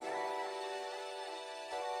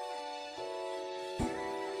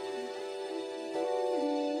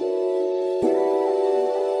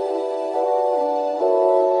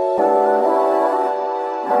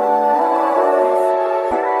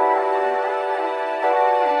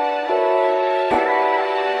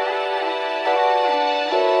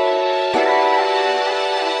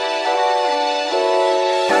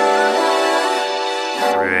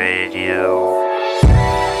Radio.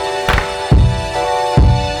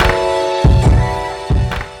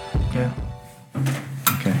 Yeah.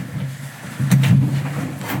 Okay.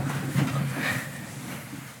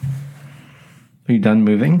 Are you done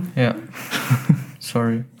moving? Yeah.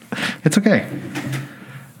 Sorry. It's okay.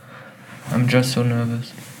 I'm just so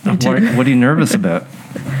nervous. What are you nervous about?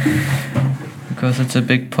 Because it's a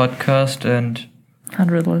big podcast and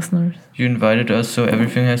 100 listeners. you invited us, so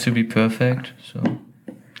everything has to be perfect. So,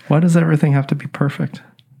 Why does everything have to be perfect?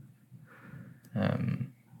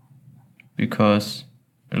 because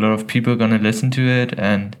a lot of people are gonna listen to it,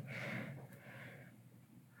 and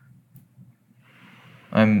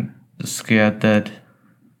I'm scared that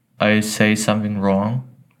I say something wrong,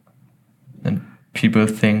 and people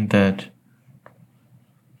think that,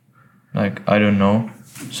 like, I don't know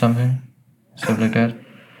something, stuff like that.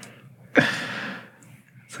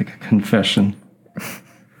 It's like a confession.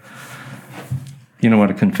 You know what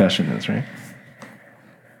a confession is, right?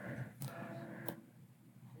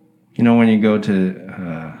 You know when you go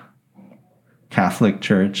to Catholic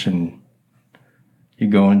church and you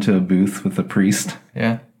go into a booth with a priest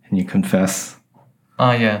Yeah. and you confess?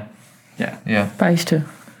 Ah, yeah. Yeah. Yeah. Beichte.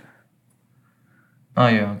 Ah,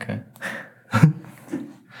 yeah. Okay.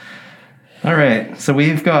 All right. So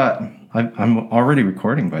we've got... I'm already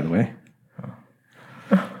recording, by the way.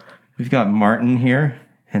 We've got Martin here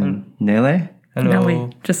and Nele. Hello.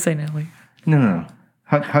 Nelly. Just say Nelly. No.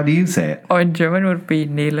 How do you say it? Or in German would be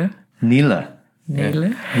Nele. Nila.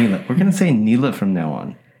 Nele. Nila. We're going to say Nila from now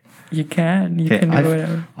on. You can. You Okay, can do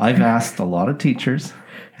whatever. I've asked a lot of teachers,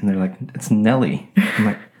 and they're like, it's Nelly. I'm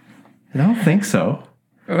like, I don't think so.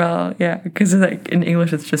 Well, yeah, because like in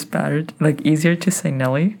English it's just better, like easier to say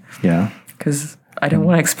Nelly. Yeah. Because I don't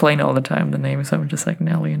want to explain all the time the name, so I'm just like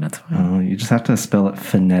Nelly, and that's fine. You just have to spell it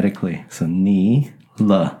phonetically. So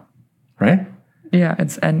Nila, right? Yeah,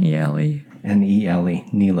 it's Nele. Nele,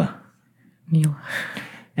 Nila. Neil.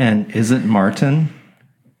 And is it Martin,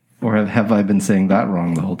 or have I been saying that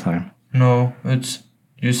wrong the whole time? No,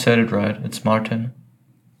 you said it right. It's Martin.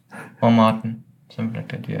 Or Martin. Something like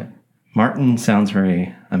that, yeah. Martin sounds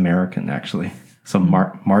very American, actually. So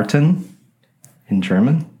Martin in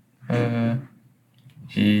German? Yeah.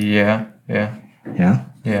 Yeah? Yeah.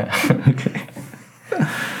 Okay.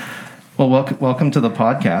 Well, welcome to the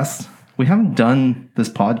podcast. We haven't done this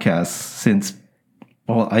podcast since,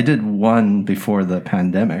 well, I did one before the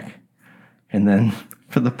pandemic. And then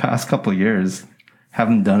for the past couple of years,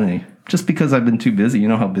 haven't done any. Just because I've been too busy. You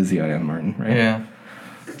know how busy I am, Martin, right? Yeah.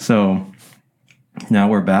 So now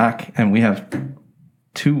we're back, and we have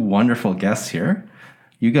two wonderful guests here.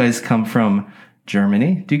 You guys come from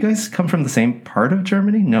Germany. Do you guys come from the same part of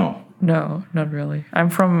Germany? No. No, not really. I'm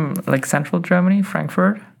from like central Germany,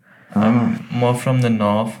 Frankfurt. I'm more from the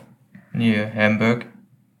north, near Hamburg.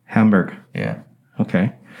 Hamburg. Yeah.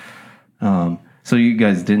 Okay. So you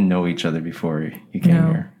guys didn't know each other before you came No,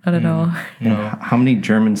 here. not at all. And No. how many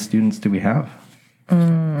German students do we have?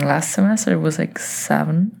 Last semester it was like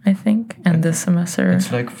 7, I think, and this semester,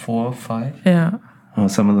 It's like 4 or 5. yeah, Oh,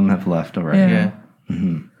 some of them have left already. Yeah.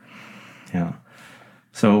 Yeah. Yeah.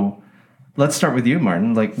 So let's start with you,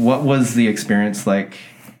 Martin. Like, what was the experience like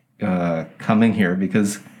coming here?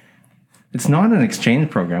 Because it's not an exchange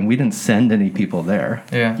program. We didn't send any people there.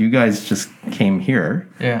 Yeah. You guys just came here.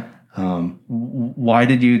 Yeah. Why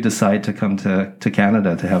did you decide to come to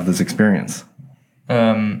Canada to have this experience?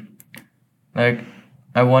 Like,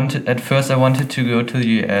 at first I wanted to go to the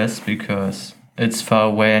US because it's far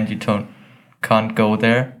away and you can't go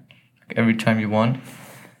there every time you want.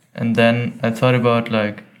 And then I thought about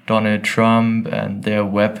like Donald Trump and their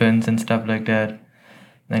weapons and stuff like that.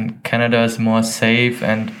 Then Canada is more safe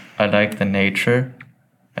and I like the nature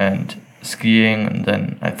and skiing. And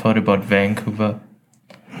then I thought about Vancouver.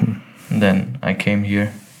 And then I came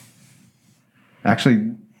here.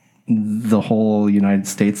 Actually, the whole United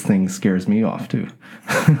States thing scares me off too.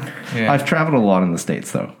 Yeah. I've traveled a lot in the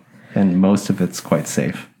States though, and most of it's quite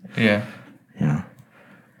safe. Yeah. Yeah.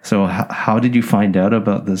 So how did you find out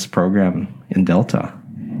about this program in Delta?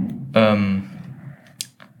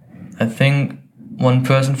 I think one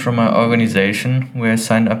person from my organization where I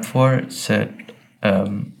signed up for said,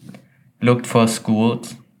 looked for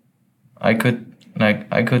schools. I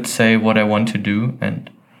could say what I want to do and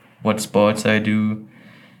what sports I do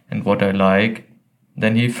and what I like.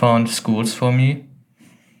 Then he found schools for me.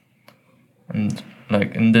 And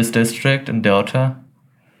like in this district in Delta,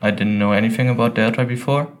 I didn't know anything about Delta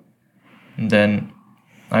before. And then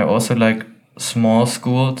I also like small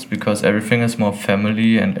schools because everything is more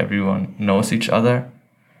family and everyone knows each other.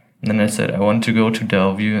 And then I said I want to go to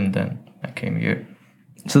Delview, and then I came here.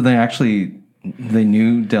 So they actually they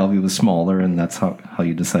knew Delvey was smaller, and that's how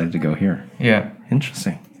you decided to go here. Yeah.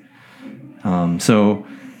 Interesting. So,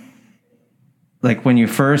 like when you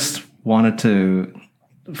first wanted to,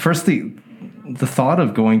 the thought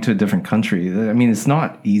of going to a different country, I mean, it's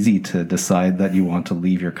not easy to decide that you want to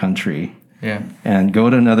leave your country Yeah. and go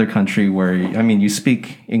to another country where, I mean, you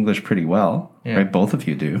speak English pretty well, Yeah. right? Both of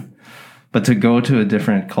you do. But to go to a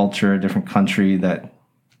different culture, a different country that,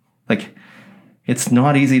 like, it's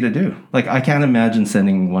not easy to do. Like, I can't imagine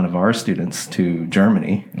sending one of our students to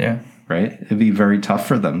Germany, Yeah. right? It'd be very tough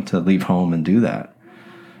for them to leave home and do that.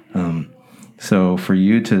 So for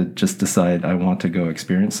you to just decide, I want to go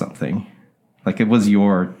experience something, like it was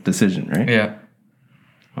your decision, right? Yeah.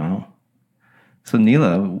 Wow. So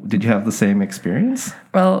Neela, did you have the same experience?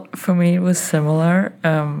 Well, for me, it was similar.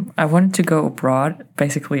 I wanted to go abroad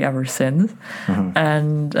basically ever since.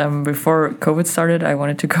 And before COVID started, I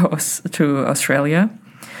wanted to go to Australia.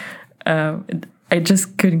 I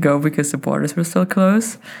just couldn't go because the borders were still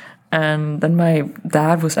closed. And then my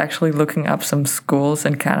dad was actually looking up some schools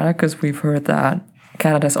in Canada because we've heard that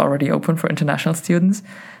Canada's already open for international students.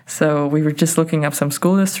 So we were just looking up some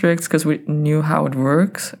school districts because we knew how it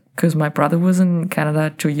works, because my brother was in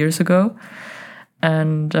Canada 2 years ago.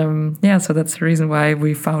 And yeah, so that's the reason why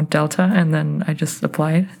we found Delta, and then I just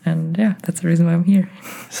applied, and yeah, that's the reason why I'm here.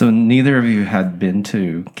 So neither of you had been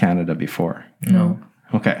to Canada before? No.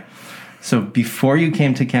 Okay. So before you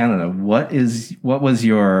came to Canada, what was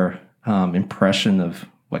your impression of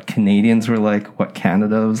what Canadians were like, what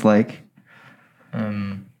Canada was like?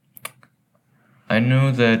 I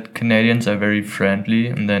knew that Canadians are very friendly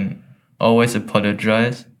and then always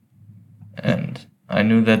apologize. And I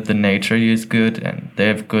knew that the nature here is good and they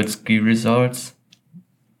have good ski resorts.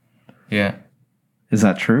 Yeah. Is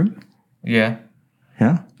that true? Yeah.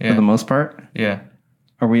 Yeah? Yeah. For the most part? Yeah.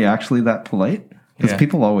 Are we actually that polite? Because Yeah.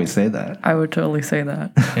 people always say that. I would totally say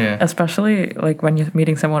that. Yeah. Especially like when you're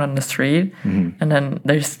meeting someone on the street and then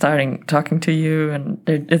they're starting talking to you, and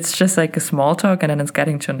it's just like a small talk, and then it's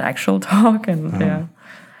getting to an actual talk. And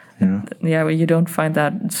Yeah. yeah, well, you don't find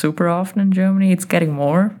that super often in Germany. It's getting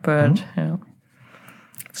more, but you know,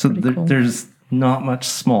 So pretty cool. there's not much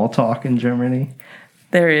small talk in Germany.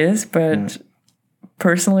 there is. But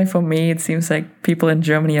personally, for me, it seems like people in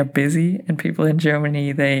Germany are busy, and people in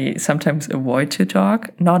Germany, they sometimes avoid to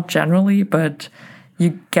talk. Not generally, but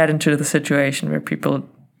you get into the situation where people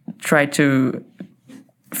try to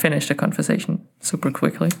finish the conversation super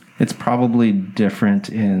quickly. It's probably different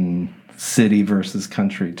in city versus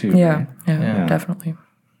country too. Yeah, right? yeah, definitely.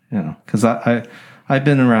 Yeah, because I've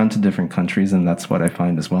been around to different countries, and that's what I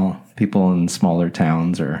find as well. People in smaller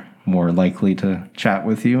towns are more likely to chat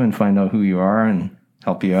with you and find out who you are and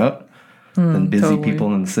help you out than busy totally.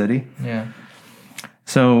 people in the city. Yeah.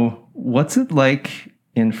 So what's it like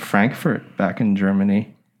in Frankfurt back in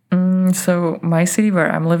Germany? So my city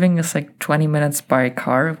where I'm living is like 20 minutes by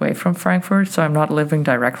car away from Frankfurt. So I'm not living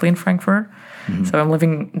directly in Frankfurt. So I'm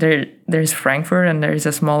living there. There's Frankfurt, and there's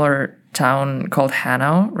a smaller town called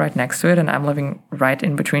Hanau right next to it. And I'm living right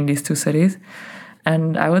in between these two cities.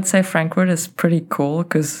 And I would say Frankfurt is pretty cool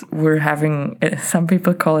because we're having, some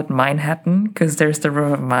people call it Manhattan because there's the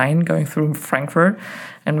River Main going through Frankfurt.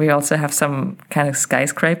 And we also have some kind of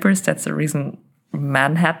skyscrapers. That's the reason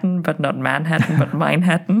Manhattan, but not Manhattan, but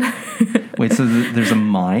Manhattan. Wait, so there's a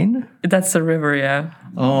mine? That's the river, yeah.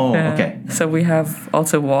 Oh, okay. So we have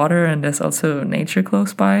also water, and there's also nature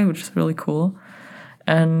close by, which is really cool.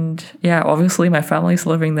 And yeah, obviously my family's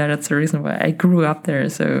living there. That's the reason why I grew up there.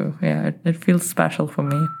 So yeah, it feels special for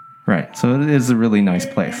me. Right. So it is a really nice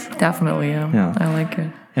place. Definitely, yeah. I like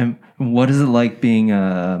it. And what is it like being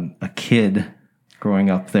a kid growing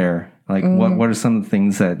up there? Like, what are some of the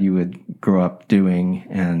things that you would grow up doing?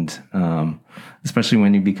 And especially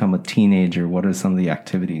when you become a teenager, what are some of the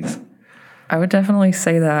activities? I would definitely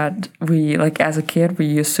say that we, like as a kid, we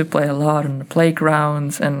used to play a lot on the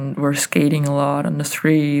playgrounds, and we're skating a lot on the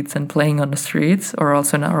streets and playing on the streets, or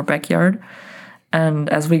also in our backyard. And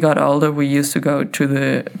as we got older, we used to go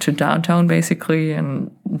to downtown basically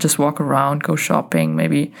and just walk around, go shopping,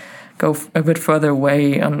 maybe go a bit further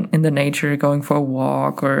away in the nature, going for a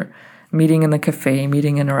walk, or meeting in a cafe,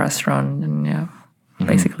 meeting in a restaurant, and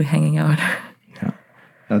basically hanging out.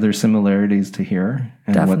 Are there similarities to here?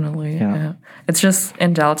 And Definitely, yeah. It's just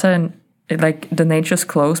in Delta, and like the nature's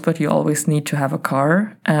close, but you always need to have a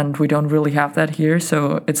car, and we don't really have that here.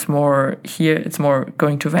 So it's more here. It's more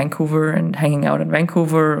going to Vancouver and hanging out in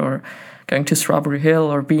Vancouver, or going to Strawberry Hill,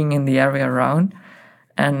 or being in the area around,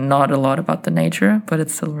 and not a lot about the nature. But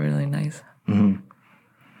it's still really nice.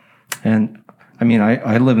 And I mean,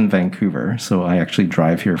 I live in Vancouver, so I actually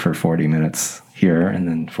drive here for 40 minutes here and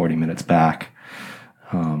then 40 minutes back.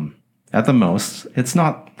 At the most, it's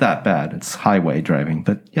not that bad. It's highway driving.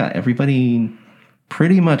 But yeah, everybody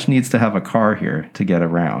pretty much needs to have a car here to get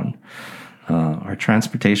around. Our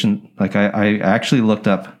transportation, like I actually looked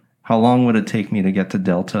up how long would it take me to get to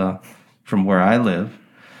Delta from where I live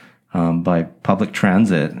by public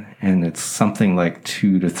transit. And it's something like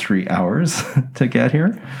 2 to 3 hours to get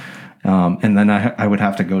here. And then I would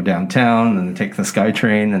have to go downtown and take the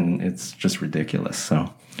SkyTrain, and it's just ridiculous.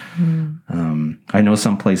 So I know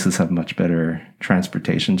some places have much better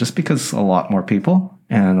transportation just because a lot more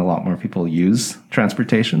people use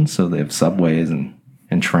transportation. So they have subways and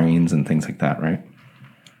trains and things like that, right?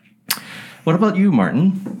 What about you,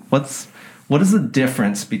 Martin? What is the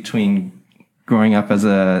difference between growing up as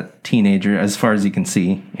a teenager, as far as you can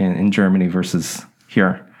see, in Germany versus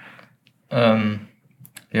here?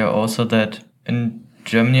 Yeah, also that in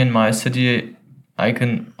Germany, in my city, I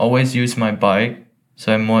can always use my bike,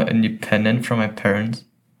 so I'm more independent from my parents.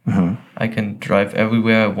 I can drive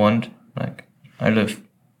everywhere I want. Like, I live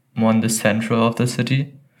more in the center of the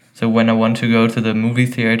city, so when I want to go to the movie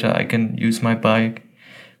theater, I can use my bike.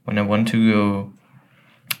 When I want to go,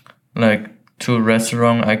 like, to a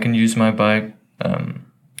restaurant, I can use my bike.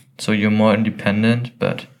 So you're more independent,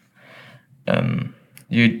 but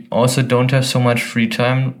you also don't have so much free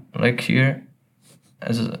time like here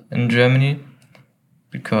as in Germany,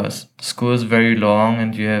 because school is very long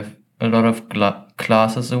and you have a lot of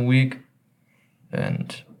classes a week.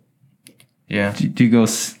 And yeah. Do you go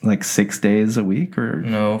like 6 days a week, or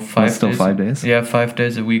no, 5 days? Still 5 days? Yeah, 5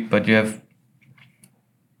 days a week, but you have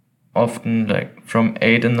often like from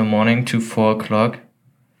 8 in the morning to 4 o'clock.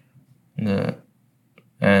 And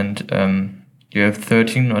you have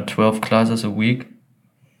 13 or 12 classes a week.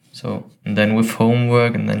 So, and then with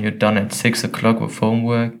homework, and then you're done at 6 o'clock with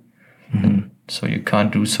homework. And so you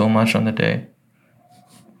can't do so much on the day.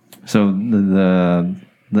 So the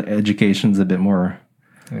education's a bit more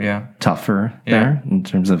tougher there in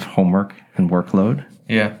terms of homework and workload.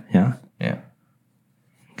 Yeah.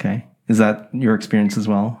 Okay. Is that your experience as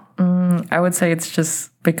well? I would say it's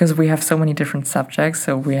just because we have so many different subjects.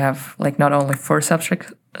 So we have like not only 4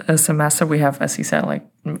 subjects a semester, we have, as he said, like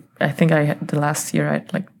I think the last year I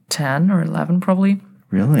had like 10 or 11 probably.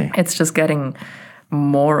 Really? It's just getting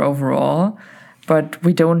more overall, but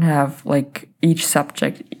we don't have like each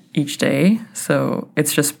subject each day. So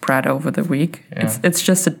it's just spread over the week. Yeah. It's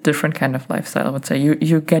just a different kind of lifestyle, I would say.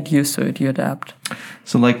 You get used to it, you adapt.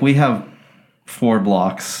 So like we have 4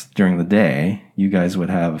 blocks during the day. You guys would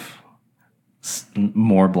have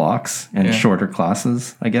more blocks and shorter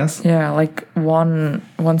classes, I guess. Yeah, like one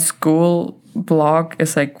school block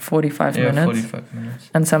is like 45 minutes. 45 minutes.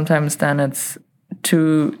 And sometimes then it's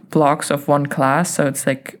 2 blocks of one class, so it's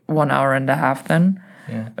like 1 hour and a half then.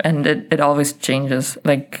 Yeah. And it always changes.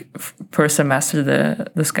 Like per semester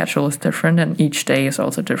the schedule is different, and each day is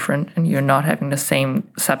also different, and you're not having the same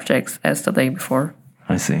subjects as the day before.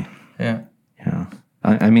 I see. Yeah.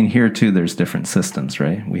 I mean, here too, there's different systems,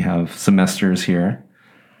 right? We have semesters here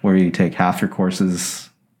where you take half your courses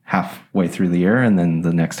halfway through the year and then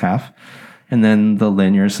the next half. And then the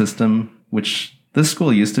linear system, which this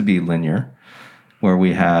school used to be linear, where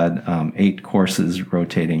we had 8 courses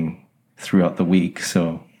rotating throughout the week.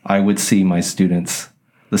 So I would see my students,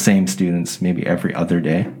 the same students, maybe every other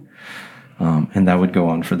day. And that would go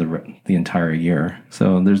on for the entire year.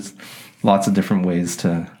 So there's lots of different ways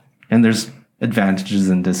and there's advantages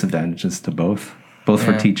and disadvantages to both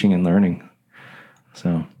for teaching and learning.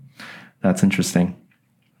 So that's interesting.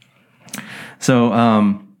 So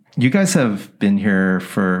you guys have been here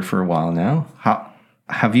for a while now. How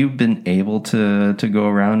have you been able to go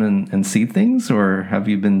around and see things, or have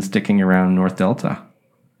you been sticking around North Delta?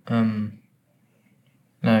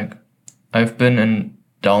 Like I've been in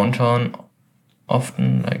downtown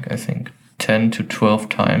often, like I think 10 to 12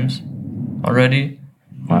 times already.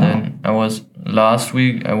 Wow. Then last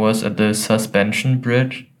week I was at the suspension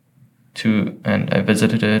bridge and I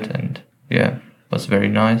visited it, and it was very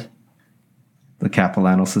nice. The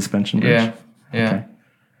Capilano suspension bridge? Yeah. Okay.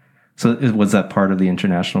 So was that part of the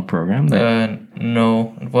international program?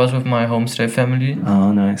 No, it was with my homestay family.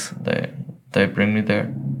 Oh, nice. They bring me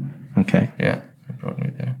there. Okay. Yeah, they brought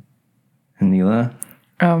me there. And Neela?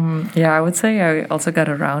 I would say I also got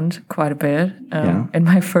around quite a bit. In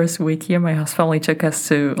my first week here, my host family took us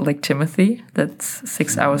to Lake Timothy. That's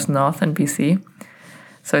 6 hours north in BC.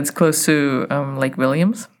 So it's close to Lake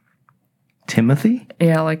Williams. Timothy?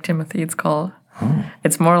 Yeah, Lake Timothy it's called. Oh.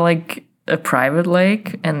 It's more like a private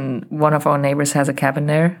lake, and one of our neighbors has a cabin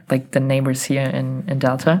there, like the neighbors here in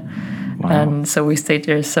Delta. Wow. And so we stayed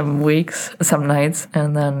there some nights,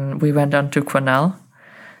 and then we went on to Quesnel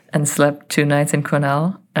and slept 2 nights in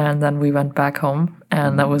Quesnel, and then we went back home,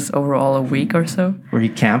 and that was overall a week or so. Were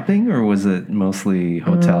you camping, or was it mostly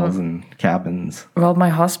hotels and cabins? Well, my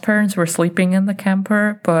host parents were sleeping in the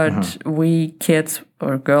camper, but we kids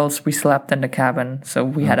or girls, we slept in the cabin, so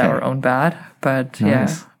we had our own bed. But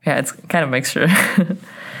Nice. yeah, it's kind of a mixture.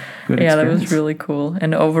 Good Yeah, that experience. was really cool.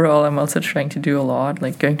 And overall, I'm also trying to do a lot,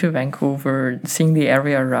 like going to Vancouver, seeing the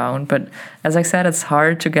area around. But as I said, it's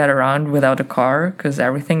hard to get around without a car because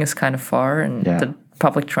everything is kind of far, and the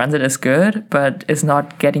public transit is good, but it's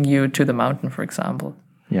not getting you to the mountain, for example.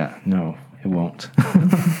 Yeah, no, it won't.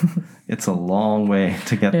 It's a long way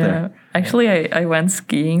to get there. Actually, I went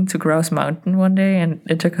skiing to Grouse Mountain one day, and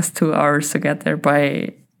it took us 2 hours to get there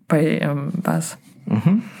by bus.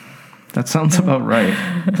 That sounds about right.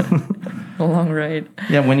 A long ride.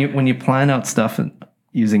 Yeah, when you plan out stuff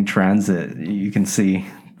using transit, you can see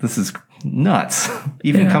this is nuts.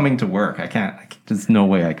 Even coming to work, I can't. There's no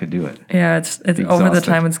way I could do it. Yeah, it's over the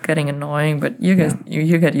time it's getting annoying, but you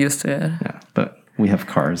get used to it. Yeah, but we have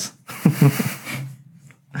cars.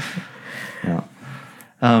 Yeah.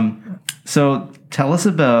 So tell us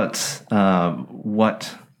about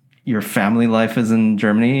what your family life is in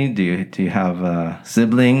Germany. Do you have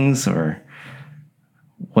siblings, or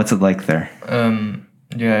what's it like there?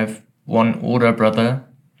 Yeah, I have one older brother.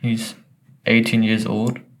 He's 18 years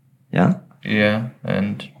old. Yeah. Yeah,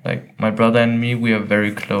 and like my brother and me, we are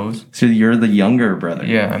very close. So you're the younger brother.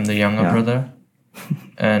 Yeah, I'm the younger brother.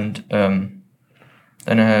 And then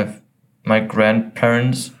I have my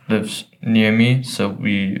grandparents lives near me, so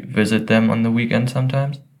we visit them on the weekend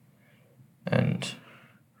sometimes. And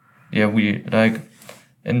yeah, we like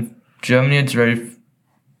in Germany it's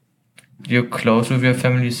you're close with your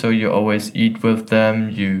family, so you always eat with them,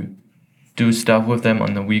 you do stuff with them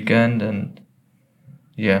on the weekend, and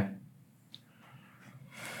yeah.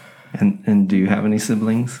 And do you have any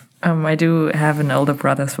siblings? I do have an older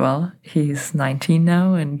brother as well. He's 19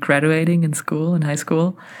 now and graduating in high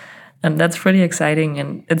school. And that's pretty exciting.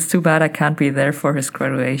 And it's too bad I can't be there for his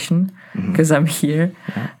graduation because I'm here.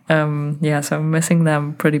 So I'm missing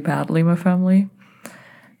them pretty badly, my family.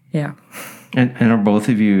 Yeah. And are both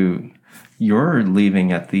of you're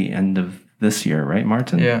leaving at the end of this year, right,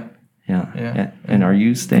 Martin? Yeah. Yeah. And are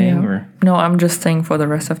you staying or? No, I'm just staying for the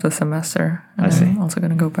rest of the semester. And I see. I'm also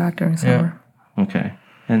going to go back during summer. Okay.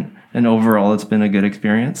 And overall, it's been a good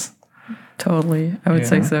experience? Totally. I would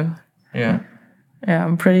say so. Yeah. Yeah,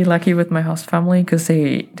 I'm pretty lucky with my host family because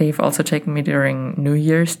they've also taken me during New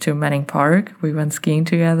Year's to Manning Park. We went skiing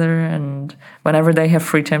together, and whenever they have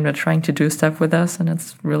free time, they're trying to do stuff with us, and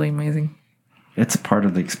it's really amazing. It's a part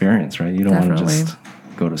of the experience, right? You don't want to just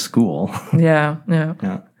go to school. Yeah.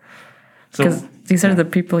 So because these are the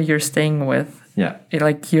people you're staying with. Yeah.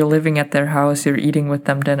 Like you're living at their house, you're eating with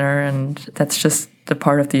them dinner, and that's just the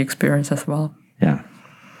part of the experience as well. Yeah.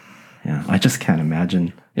 I just can't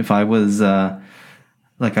imagine if I was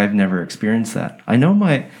I've never experienced that. I know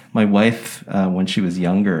my wife when she was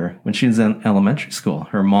younger, when she was in elementary school,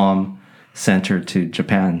 her mom sent her to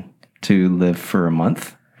Japan to live for a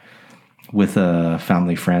month with a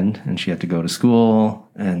family friend, and she had to go to school,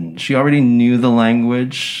 and she already knew the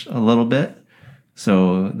language a little bit.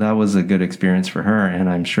 So that was a good experience for her, and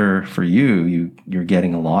I'm sure for you're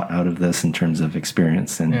getting a lot out of this in terms of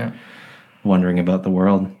experience and wondering about the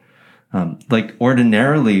world. Like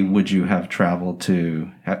ordinarily, would you have traveled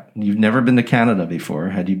you've never been to Canada before.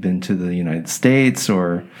 Had you been to the United States,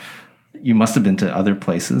 or you must have been to other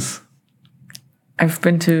places? I've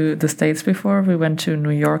been to the States before. We went to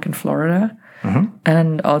New York and Florida,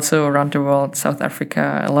 and also around the world, South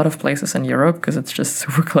Africa, a lot of places in Europe because it's just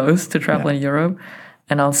super close to travel in Europe,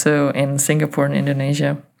 and also in Singapore and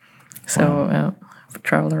Indonesia. So I've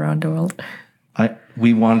traveled around the world.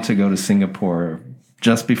 We wanted to go to Singapore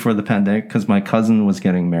just before the pandemic because my cousin was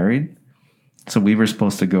getting married. So we were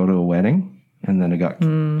supposed to go to a wedding, and then it got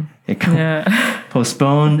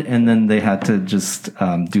postponed, and then they had to just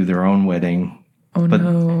do their own wedding. Oh, but,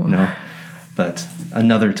 no. No, but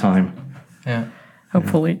another time. Yeah.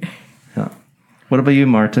 Hopefully. Yeah. What about you,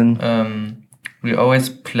 Martin? We always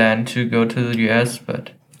planned to go to the US,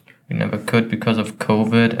 but we never could because of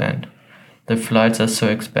COVID, and the flights are so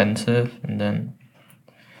expensive. And then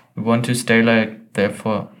we want to stay like there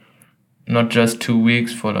for not just 2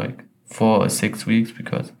 weeks, for like 4 or 6 weeks,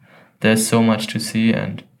 because there's so much to see,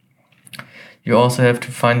 and you also have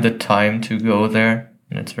to find the time to go there,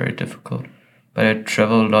 and it's very difficult. But I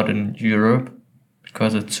travel a lot in Europe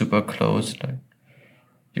because it's super close. Like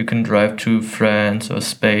you can drive to France or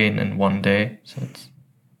Spain in one day, so it's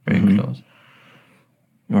very close.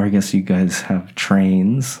 Or I guess you guys have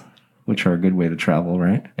trains, which are a good way to travel,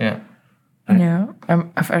 right? Yeah. Yeah,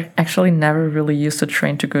 I've actually never really used a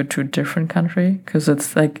train to go to a different country because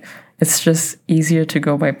it's just easier to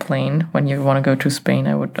go by plane. When you want to go to Spain,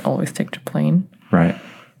 I would always take the plane. Right.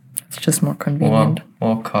 It's just more convenient.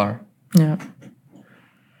 Or car. Yeah.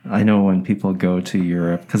 I know when people go to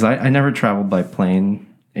Europe, because I never traveled by plane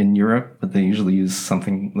in Europe, but they usually use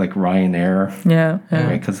something like Ryanair, Yeah.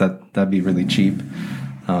 right? Because that'd be really cheap.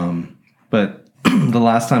 But the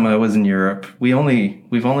last time I was in Europe, we've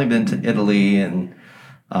only been to Italy and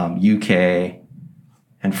UK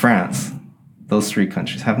and France. Those 3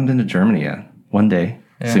 countries. Haven't been to Germany yet. One day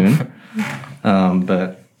soon.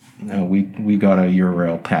 But we got a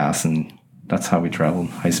Eurail pass, and that's how we traveled.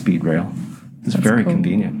 High speed rail. It's very cool.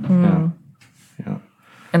 convenient. Yeah.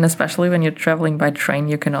 And especially when you're traveling by train,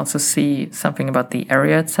 you can also see something about the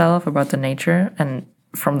area itself, about the nature, and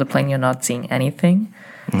from the plane you're not seeing anything.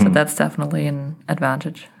 So that's definitely an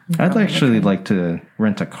advantage. I'd actually like to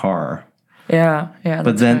rent a car. Yeah.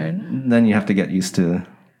 But then you have to get used to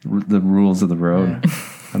the rules of the road.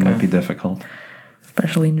 That might be difficult.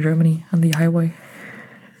 Especially in Germany on the highway.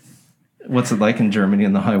 What's it like in Germany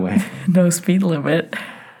on the highway? No speed limit.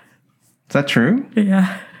 Is that true?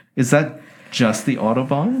 Yeah. Is that just the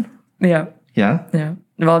Autobahn? Yeah. Yeah? Yeah.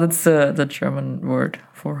 Well, that's the German word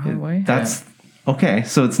for highway. That's okay.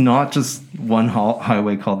 So it's not just one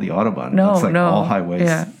highway called the Autobahn. No, it's like no. all highways.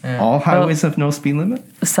 Yeah. All highways have no speed limit?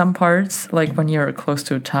 Some parts, like when you're close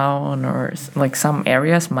to a town or like some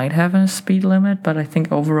areas might have a speed limit, but I think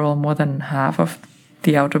overall more than half of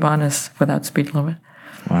the Autobahn is without speed limit.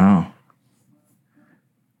 Wow.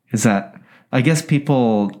 Is that, I guess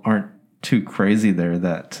people aren't too crazy there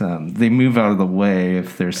that they move out of the way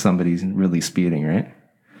if there's somebody really speeding, right?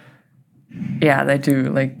 Yeah, they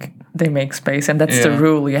do. Like they make space, and that's the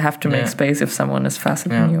rule. You have to make space if someone is faster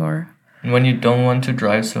than you. Or when you don't want to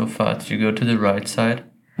drive so fast, you go to the right side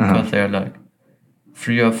because there are like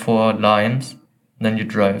 3 or 4 lines. Then you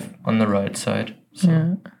drive on the right side,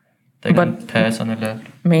 so they can pass on the left.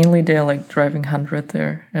 Mainly, they're like driving 100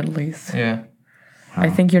 there at least. Yeah. I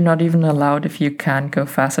think you're not even allowed if you can't go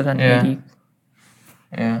faster than 80.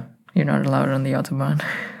 Yeah. You're not allowed on the Autobahn.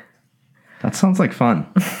 That sounds like fun.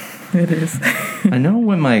 It is. I know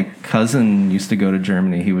when my cousin used to go to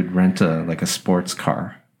Germany, he would rent a sports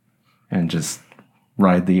car and just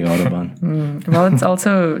ride the Autobahn. Well, it's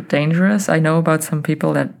also dangerous. I know about some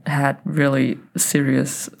people that had really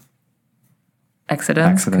serious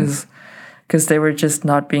accidents because they were just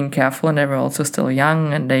not being careful, and they were also still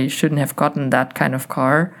young, and they shouldn't have gotten that kind of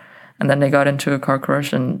car. And then they got into a car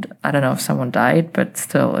crash, and I don't know if someone died, but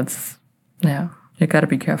still, it's, you got to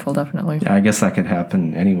be careful, definitely. Yeah, I guess that could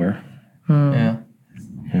happen anywhere. Yeah.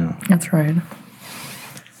 That's right.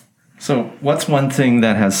 So what's one thing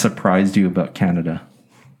that has surprised you about Canada?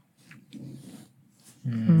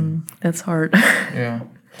 That's hard. Yeah.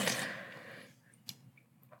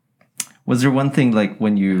 Was there one thing like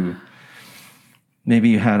when maybe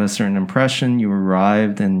you had a certain impression, you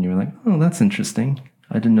arrived and you were like, oh, that's interesting.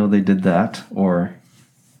 I didn't know they did that. Or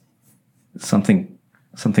something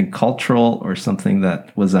cultural or something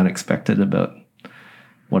that was unexpected about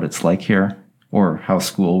what it's like here or how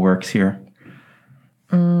school works here?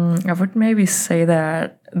 I would maybe say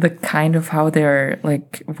that the kind of how they're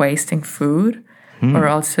like wasting food or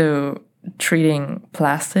also treating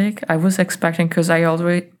plastic. I was expecting, because I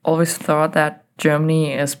always thought that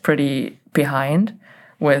Germany is pretty behind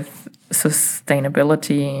with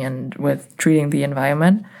sustainability and with treating the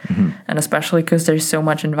environment. And especially because there's so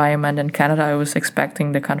much environment in Canada, I was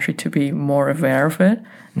expecting the country to be more aware of it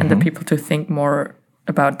and the people to think more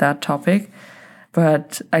about that topic.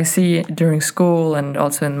 But I see during school and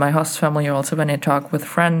also in my host family, also when I talk with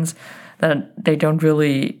friends, that they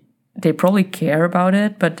probably care about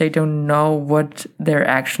it, but they don't know what their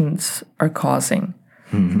actions are causing.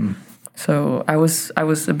 So I was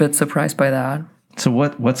a bit surprised by that. So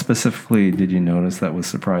what specifically did you notice that was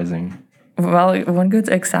surprising? Well, one good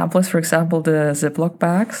example is, for example, the Ziploc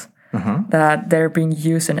bags. That they're being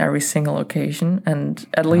used in every single occasion. And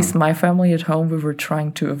at least my family at home, we were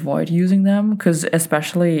trying to avoid using them because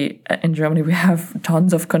especially in Germany, we have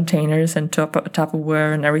tons of containers and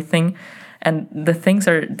Tupperware and everything. And the things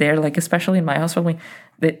are there, like especially in my house family,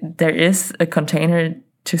 there is a container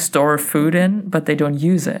to store food in, but they don't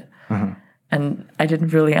use it. And I didn't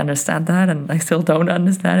really understand that, and I still don't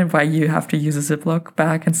understand why you have to use a Ziploc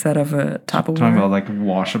bag instead of a Tupperware. Talking about like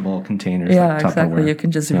washable containers. Yeah, like exactly. Tupperware. You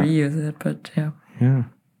can just reuse it, but yeah. Yeah.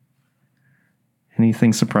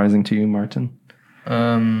 Anything surprising to you, Martin?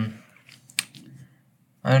 I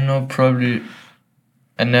don't know, probably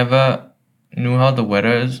I never knew how the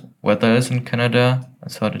weather is in Canada. I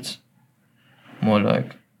thought it's more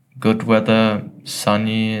like good weather,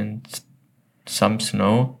 sunny and some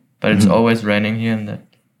snow, but it's always raining here and that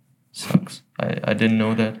sucks. I didn't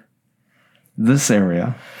know that. This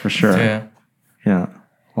area, for sure. Yeah. Yeah.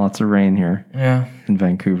 Lots of rain here Yeah. in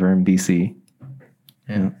Vancouver and BC.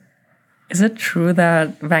 Yeah. Is it true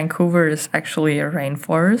that Vancouver is actually a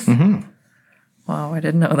rainforest? Mm-hmm. Wow, I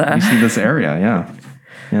didn't know that. You see this area, yeah.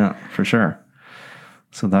 Yeah, for sure.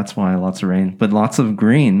 So that's why lots of rain, but lots of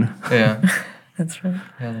green. Yeah. That's right.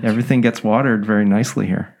 Yeah, that's Everything gets watered very nicely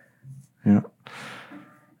here. Yeah.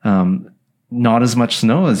 Not as much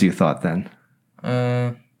snow as you thought then.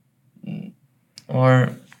 or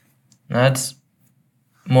that's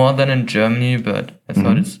more than in Germany, but I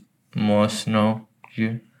thought it's more snow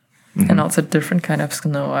here. And also different kind of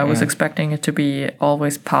snow. I was Yeah. expecting it to be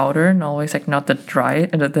always powder and always like not the dry,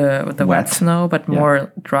 the Wet. wet snow, but Yeah.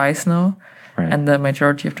 more dry snow. Right. And the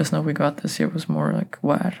majority of the snow we got this year was more like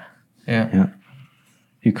wet. Yeah. Yeah.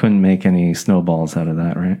 You couldn't make any snowballs out of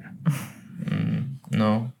that, right?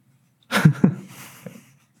 No.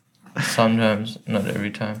 Sometimes, not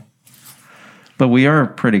every time. But we are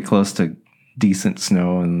pretty close to decent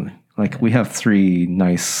snow, and like we have 3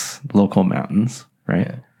 nice local mountains, right?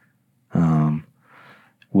 Yeah.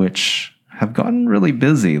 Which have gotten really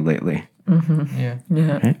busy lately. Yeah.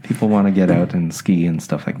 Yeah. Right? People want to get out and ski and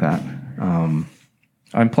stuff like that.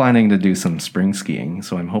 I'm planning to do some spring skiing,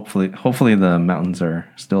 so I'm hopefully the mountains are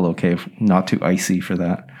still okay, not too icy for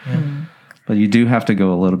that. But you do have to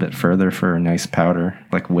go a little bit further for a nice powder,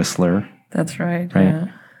 like Whistler That's right. Right. Yeah.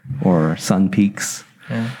 or Sun Peaks,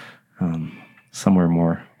 Yeah. somewhere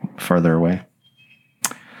more further away.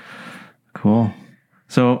 Cool.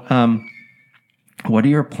 So, what are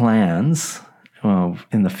your plans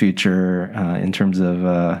in the future in terms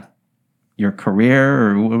of your career,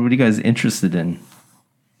 or what are you guys interested in?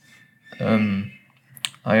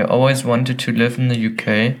 I always wanted to live in the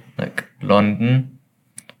UK, like London,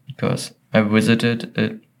 because I visited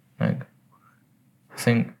it. Like, I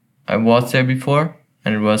think I was there before,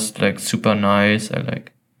 and it was like super nice. I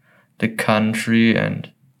like the country,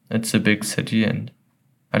 and it's a big city, and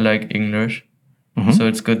I like English. So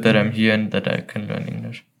it's good that I'm here and that I can learn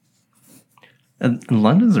English. And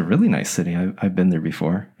London's a really nice city. I've been there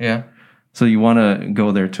before. Yeah. So you want to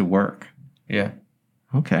go there to work? Yeah.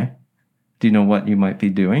 Okay. Do you know what you might be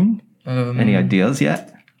doing? Any ideas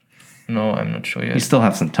yet? No, I'm not sure yet. You still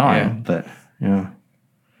have some time, Yeah. but yeah.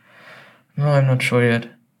 No, I'm not sure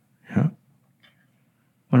yet. Yeah.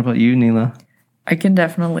 What about you, Neela? I can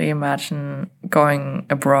definitely imagine going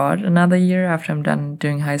abroad another year after I'm done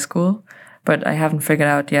doing high school, but I haven't figured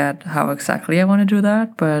out yet how exactly I want to do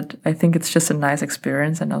that. But I think it's just a nice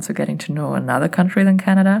experience and also getting to know another country than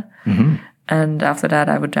Canada. And after that,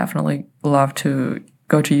 I would definitely love to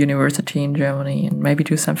go to university in Germany and maybe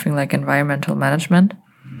do something like environmental management.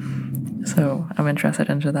 So I'm interested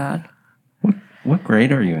into that. What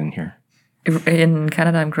grade are you in here? In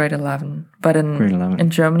Canada, I'm grade 11. But Grade 11. in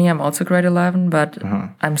Germany, I'm also grade 11, but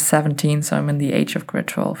I'm 17, so I'm in the age of grade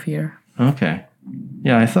 12 here. Okay.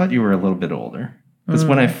 Yeah, I thought you were a little bit older. Because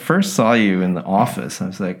when I first saw you in the office, I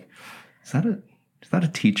was like, is that a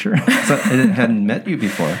teacher? I hadn't met you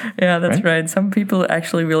before. Yeah, that's right. Some people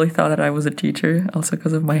actually really thought that I was a teacher, also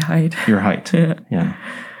because of my height. Your height. Yeah.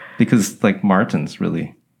 Because like Martin's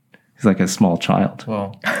he's like a small child.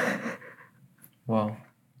 Wow. Wow.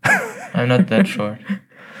 I'm not that short.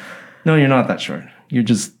 No, you're not that short. You're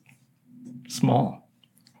just small.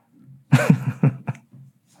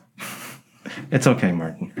 It's okay,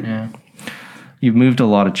 Martin. Yeah. You've moved a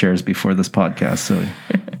lot of chairs before this podcast, so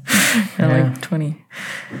Like 20.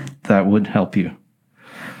 that would help you.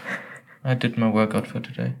 I did my workout for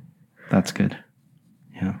today. That's good.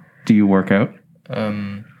 Yeah. Do you work out?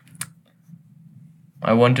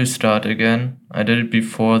 I want to start again. I did it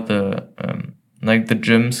before the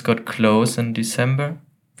gyms got closed in December.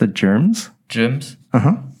 The germs? Gyms.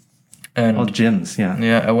 Uh-huh. And Oh, gyms, yeah.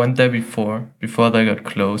 yeah, I went there before they got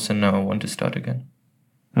closed, and now I want to start again.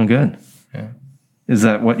 Oh, good. Yeah. Is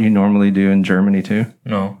that what you normally do in Germany too?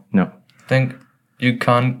 No. No. I think you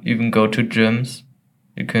can't even go to gyms.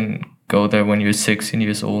 You can go there when you're 16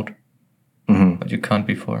 years old, but you can't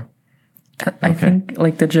before. I think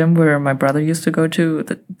like the gym where my brother used to go to,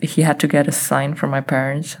 he had to get a sign from my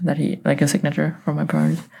parents that a signature from my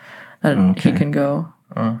parents that he can go.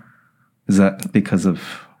 Is that because of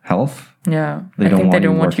health? Yeah. They I don't think they want you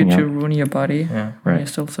don't want you working to out? ruin your body Yeah. when Right. you're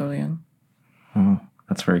still so young. Oh,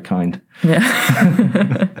 that's very kind. Yeah.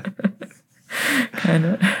 Kind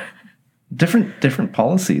of. Different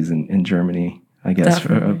policies in Germany. I guess.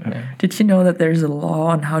 Definitely. Did you know that there's a law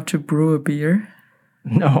on how to brew a beer?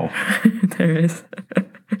 No. There is.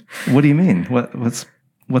 What do you mean? What's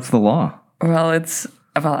the law? Well,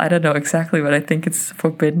 I don't know exactly, but I think it's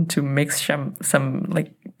forbidden to mix some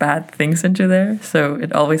like bad things into there. So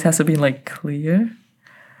it always has to be like clear.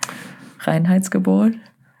 Reinheitsgebot.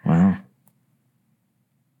 Wow.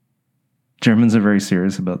 Germans are very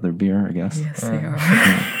serious about their beer, I guess. Yes, they are.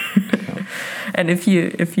 And if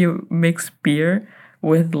you mix beer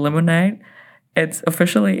with lemonade, it's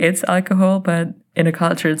alcohol, but in a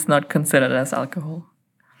culture it's not considered as alcohol.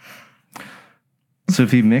 So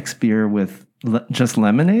if you mix beer with just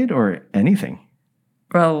lemonade or anything,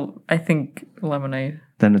 Well, I think lemonade.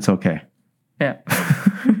 then it's okay. Yeah.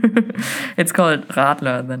 It's called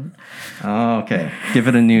Radler then. Oh, okay. Give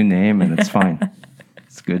it a new name and it's fine.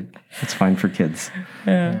 It's good. It's fine for kids.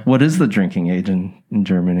 Yeah. What is the drinking age in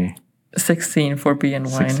Germany? 16 for beer and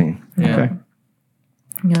wine. 16. Yeah. Okay.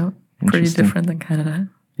 Yeah. Pretty Interesting. different than Canada.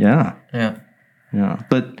 Yeah. Yeah. Yeah.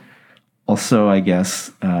 But also, I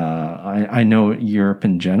guess, I know Europe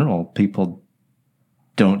in general, people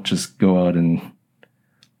don't just go out and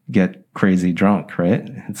get crazy drunk, right?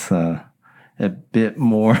 It's a bit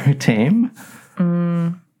more tame.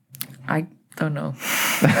 I don't know.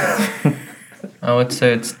 I would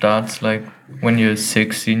say it starts like when you're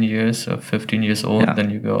 16 years or 15 years old, Yeah. then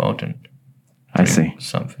you go out and I drink see.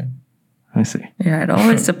 something. I see. Yeah, it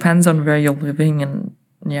always depends on where you're living and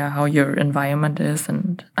how your environment is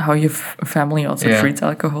and how your family also Yeah. treats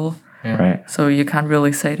alcohol. Yeah. Right. So you can't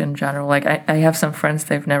really say it in general. Like I have some friends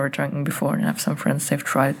they've never drinking before, and I have some friends they've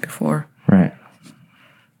tried it before. Right.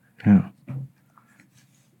 Yeah.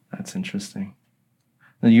 That's interesting.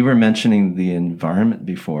 Now, you were mentioning the environment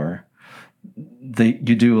before.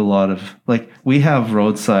 You do a lot of, like, we have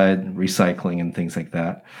roadside recycling and things like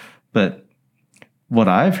that. But what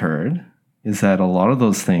I've heard is that a lot of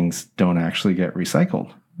those things don't actually get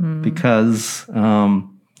recycled because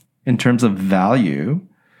in terms of value,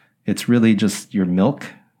 it's really just your milk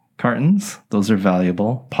cartons. Those are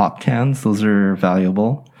valuable. Pop cans, those are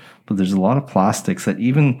valuable. But there's a lot of plastics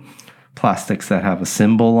plastics that have a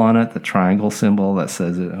symbol on it, the triangle symbol that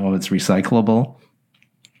says, it's recyclable.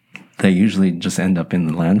 They usually just end up in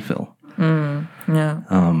the landfill. Yeah.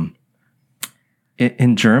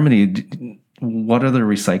 In Germany, what are the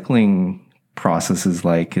recycling processes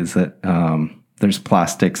like? Is it there's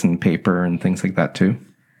plastics and paper and things like that too?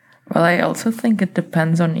 Well, I also think it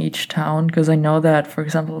depends on each town because I know that, for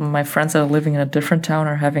example, my friends that are living in a different town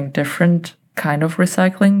are having different kind of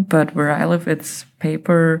recycling. But where I live, it's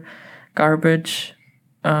paper, garbage,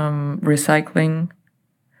 recycling.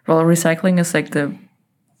 Well, recycling is like the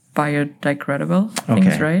biodegradable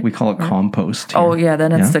things, right? We call it compost. Here. Oh, yeah,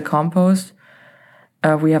 then it's Yeah? the compost.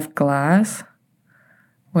 We have glass.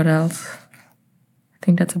 What else? I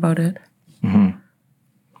think that's about it.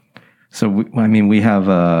 So, we have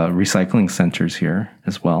recycling centers here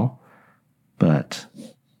as well. But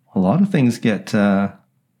a lot of things get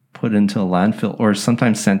put into a landfill or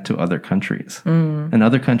sometimes sent to other countries. And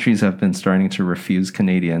other countries have been starting to refuse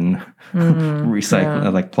Canadian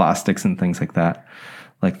recycle, like plastics and things like that.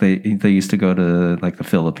 Like they used to go to like the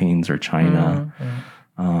Philippines or China.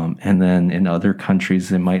 And then in other countries,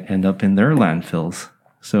 they might end up in their landfills.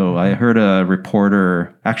 So I heard a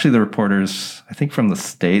reporter, actually the reporters, I think from the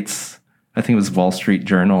States, I think it was Wall Street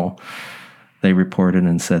Journal, they reported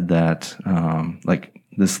and said that like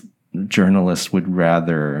this journalist would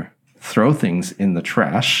rather throw things in the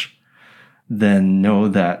trash than know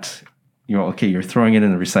that, you're throwing it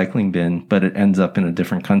in the recycling bin, but it ends up in a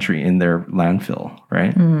different country in their landfill,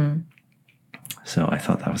 right? So I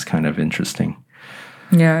thought that was kind of interesting.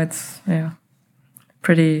 Yeah, it's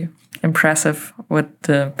pretty impressive what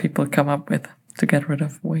the people come up with to get rid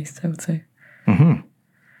of waste, I would say.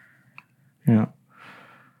 Yeah.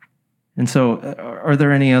 And so are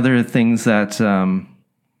there any other things that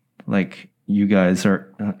like you guys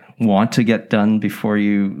want to get done before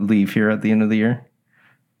you leave here at the end of the year?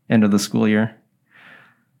 End of the school year?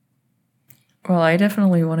 Well, I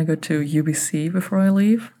definitely want to go to UBC before I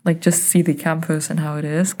leave. Like, just see the campus and how it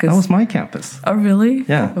is. That was my campus. Oh, really?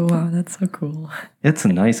 Yeah. Oh, wow, that's so cool. It's a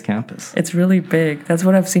nice campus. It's really big. That's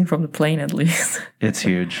what I've seen from the plane, at least. It's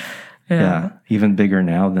huge. Yeah. Even bigger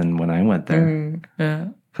now than when I went there. Yeah.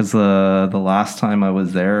 Because the last time I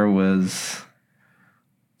was there was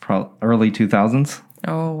early 2000s.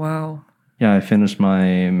 Oh, wow. Yeah, I finished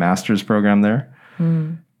my master's program there.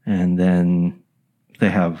 And then they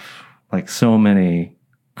have like so many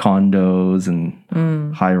condos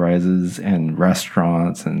and high rises and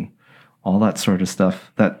restaurants and all that sort of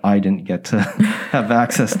stuff that I didn't get to have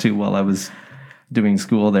access to while I was doing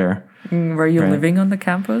school there. Were you Right. living on the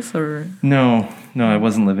campus or? No, I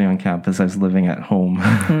wasn't living on campus. I was living at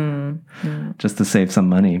home just to save some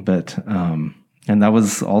money. But and that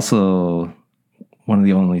was also one of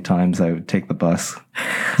the only times I would take the bus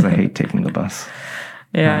because I hate taking the bus.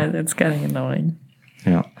 Yeah, it's getting annoying.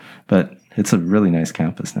 Yeah, but it's a really nice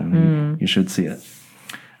campus now. You should see it.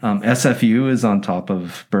 SFU is on top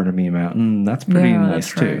of Burnaby Mountain. That's pretty Yeah,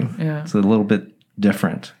 nice that's right. too. Yeah. It's a little bit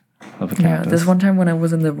different of a Yeah, campus. this one time when I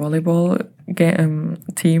was in the volleyball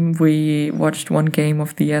team, we watched one game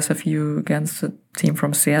of the SFU against a team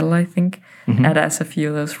from Seattle, I think, at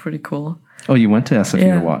SFU. That was pretty cool. Oh, you went to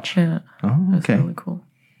SFU to watch? Yeah, Oh, that's okay. really cool.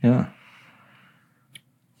 Yeah.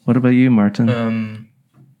 What about you, Martin?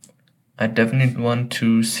 I definitely want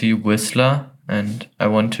to see Whistler, and I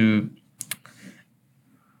want to,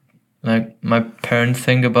 like, my parents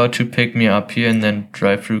think about to pick me up here and then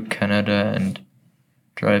drive through Canada and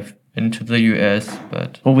drive into the US,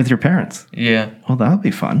 but Oh, with your parents? yeah, Oh, that'll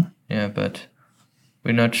be fun. but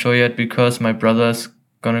we're not sure yet because my brother's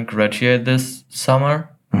gonna graduate this summer,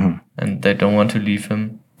 and they don't want to leave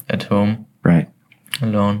him at home Right.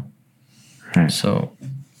 alone. Right. So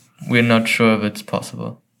we're not sure if it's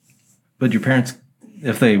possible. But your parents,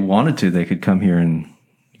 if they wanted to, they could come here and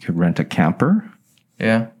you could rent a camper.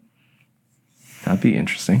 Yeah, That'd be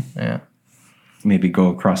interesting. yeah, Maybe go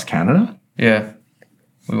across Canada. yeah.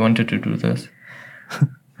 We wanted to do this,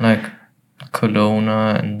 like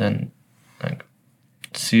Kelowna, and then like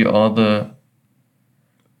see all the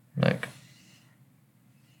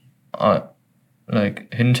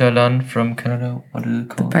like hinterland from Canada. What is it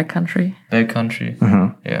called? Backcountry.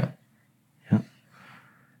 Backcountry. Yeah.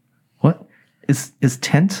 What is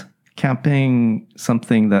tent camping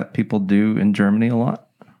something that people do in Germany a lot?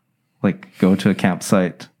 Like go to a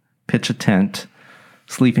campsite, pitch a tent,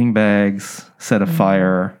 sleeping bags, set a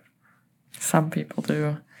fire. Some people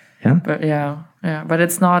do. Yeah. But yeah. But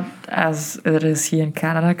it's not as it is here in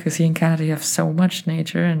Canada, because here in Canada you have so much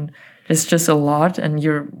nature and it's just a lot, and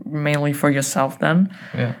you're mainly for yourself then.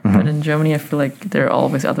 Yeah. But in Germany, I feel like there are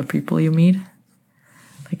always other people you meet.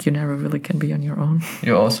 Like you never really can be on your own.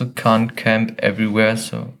 You also can't camp everywhere,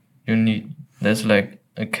 so there's like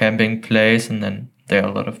a camping place, and then there are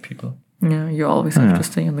a lot of people. Yeah, you always have to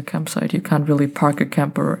stay in the campsite. You can't really park a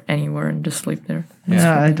camper anywhere and just sleep there.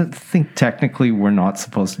 Yeah, I don't think technically we're not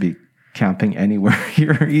supposed to be camping anywhere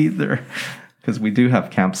here either, because we do have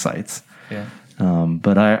campsites. Yeah.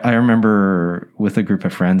 But I remember with a group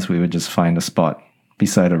of friends, we would just find a spot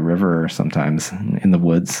beside a river sometimes in the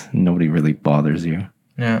woods. Nobody really bothers you.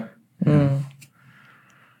 Yeah.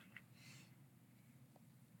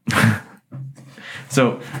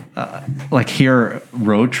 So, like here,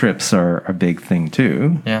 road trips are a big thing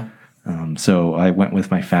too. Yeah. So I went with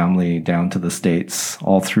my family down to the States,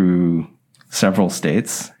 all through several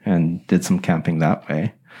states, and did some camping that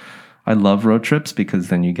way. I love road trips because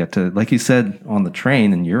then you get to, like you said, on the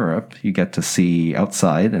train in Europe, you get to see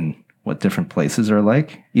outside and what different places are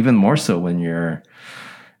like. Even more so when you're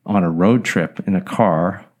on a road trip in a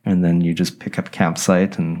car, and then you just pick up a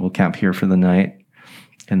campsite and we'll camp here for the night.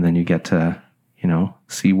 And then you get to,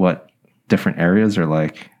 see what different areas are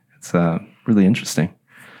like. It's really interesting.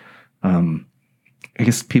 I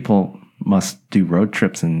guess people must do road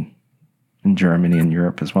trips in Germany and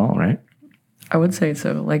Europe as well, right? I would say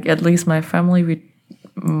so. Like at least my family, we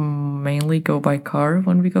mainly go by car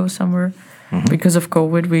when we go somewhere. Because of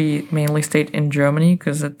COVID, we mainly stayed in Germany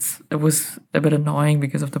because it was a bit annoying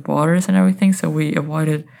because of the borders and everything. So we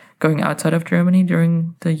avoided going outside of Germany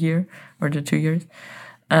during the year or the 2 years.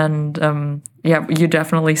 And you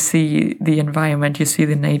definitely see the environment, you see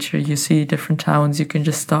the nature, you see different towns. You can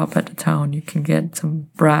just stop at the town, you can get some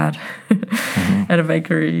bread at a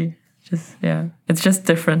bakery. It's just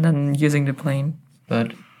different than using the plane.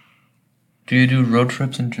 But do you do road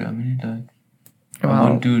trips in Germany? Like, I Well-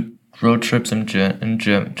 want to do road trips in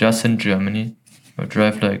just in Germany. Or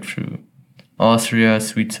drive like through Austria,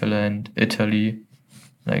 Switzerland, Italy,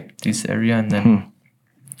 like this area, and then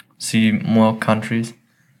see more countries.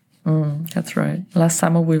 That's right. Last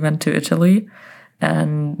summer we went to Italy,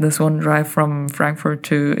 and this one drive from Frankfurt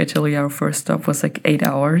to Italy, our first stop was like 8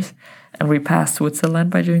 hours, and we passed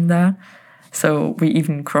Switzerland by doing that. So we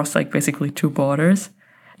even crossed like basically 2 borders.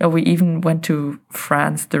 We even went to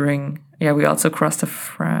France we also crossed the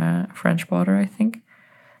French border, I think.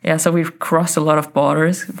 Yeah, so we've crossed a lot of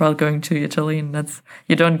borders while going to Italy, and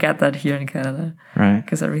you don't get that here in Canada. Right.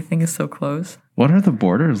 Because everything is so close. What are the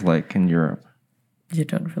borders like in Europe? You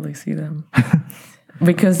don't really see them.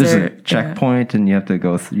 because There's they're a checkpoint, and you have to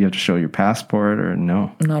go. You have to show your passport, or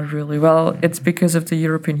no? not really. Well, it's because of the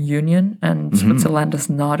European Union, and Switzerland is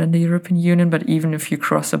not in the European Union. But even if you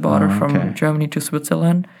cross the border from Germany to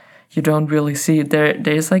Switzerland, you don't really see it.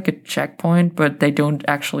 There's like a checkpoint, but they don't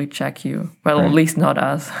actually check you. Well, at least not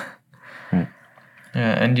us. Right.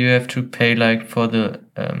 Yeah, and you have to pay like for the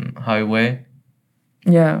highway.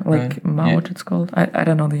 Yeah, like Maut, it's called. I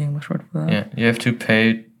don't know the English word for that. Yeah, you have to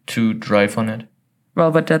pay to drive on it. Well,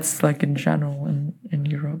 but that's like in general in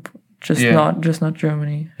Europe, just not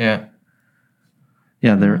Germany. Yeah.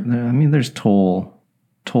 Yeah, I mean, there's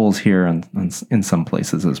tolls here in some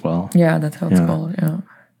places as well. Yeah, that's how it's called. Yeah.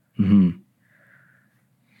 Mm-hmm.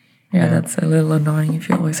 Yeah, that's a little annoying if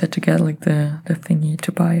you always had to get like the thingy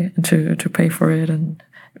to buy it, to pay for it, and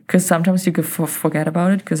because sometimes you could forget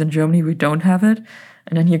about it because in Germany we don't have it,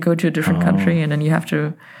 and then you go to a different country and then you have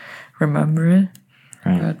to remember it.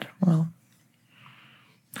 Right. But well.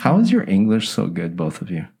 How is your English so good, both of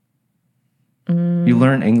you? You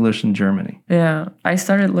learn English in Germany. Yeah, I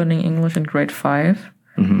started learning English in grade 5,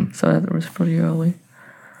 so that was pretty early.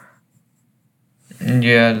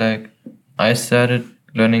 Yeah, like I started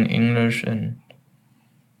learning English in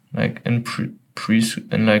like in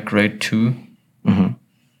in like grade 2.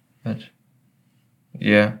 But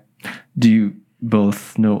yeah. Do you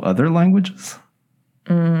both know other languages?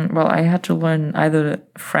 Well, I had to learn either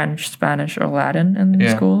French, Spanish, or Latin in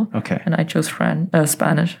school. Okay. And I chose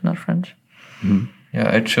Spanish, not French.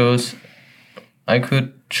 Yeah, I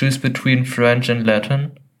could choose between French and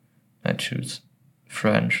Latin. I choose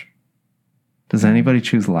French. Does anybody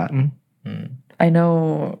choose Latin? I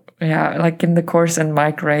know, like in the course in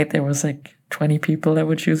my grade, there was like 20 people that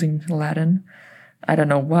were choosing Latin. I don't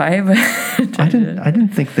know why, but I didn't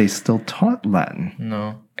think they still taught Latin.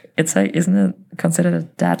 No. It's like, isn't it considered a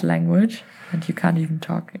dead language? And you can't even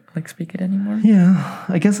speak it anymore? Yeah,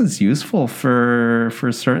 I guess it's useful for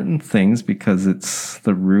certain things because it's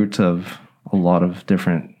the root of a lot of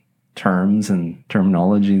different terms and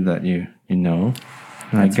terminology that you know.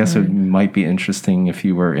 And I guess it might be interesting if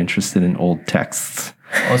you were interested in old texts.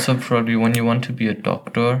 Also, probably when you want to be a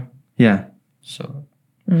doctor. Yeah. So.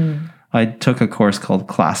 I took a course called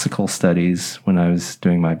Classical Studies when I was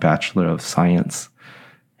doing my Bachelor of Science.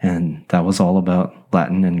 And that was all about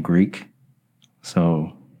Latin and Greek.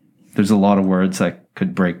 So there's a lot of words I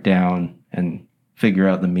could break down and figure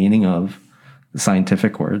out the meaning of the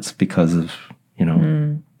scientific words because of,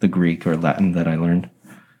 the Greek or Latin that I learned.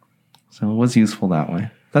 So it was useful that way.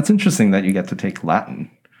 That's interesting that you get to take Latin.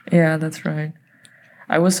 Yeah, that's right.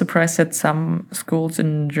 I was surprised that some schools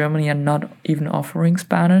in Germany are not even offering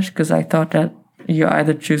Spanish because I thought that you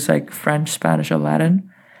either choose like French, Spanish, or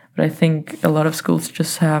Latin. But I think a lot of schools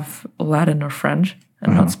just have Latin or French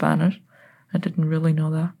and not Spanish. I didn't really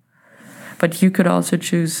know that. But you could also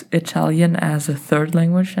choose Italian as a third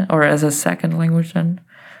language or as a second language then,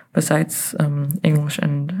 besides English.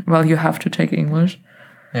 And, well, you have to take English.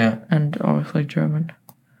 Yeah. And obviously German.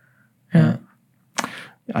 Yeah.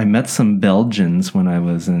 I met some Belgians when I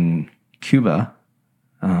was in Cuba.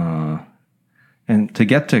 And to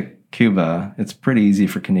get to Cuba, it's pretty easy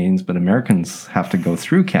for Canadians, but Americans have to go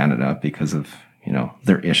through Canada because of,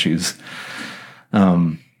 their issues.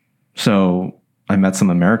 So I met some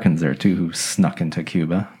Americans there too who snuck into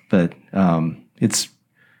Cuba. But it's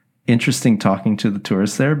interesting talking to the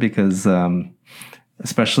tourists there because,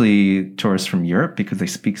 especially tourists from Europe, because they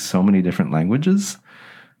speak so many different languages.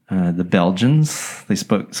 The Belgians, they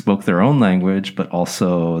spoke their own language, but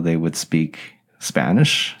also they would speak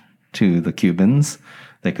Spanish to the Cubans.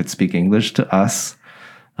 They could speak English to us,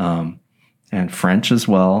 and French as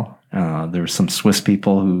well. There were some Swiss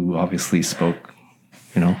people who obviously spoke,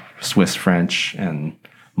 Swiss French and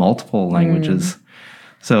multiple languages.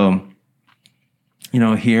 So,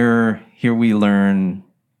 here we learn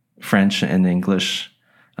French and English.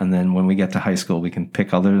 And then when we get to high school, we can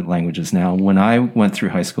pick other languages. Now, when I went through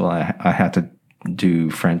high school, I had to do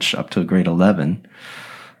French up to grade 11.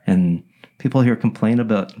 And people here complain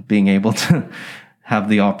about being able to have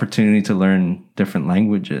the opportunity to learn different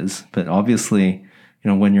languages. But obviously,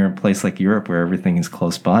 when you're in a place like Europe where everything is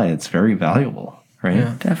close by, it's very valuable, right?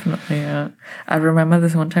 Yeah. Definitely, yeah. I remember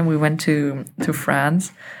this one time we went to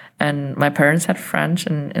France, and my parents had French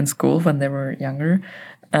in school when they were younger.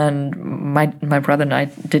 And my brother and I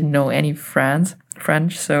didn't know any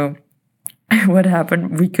French, so what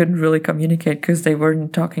happened, we couldn't really communicate because they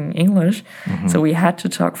weren't talking English. So we had to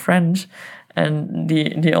talk French, and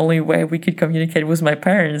the only way we could communicate was my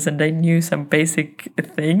parents, and they knew some basic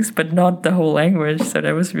things, but not the whole language, so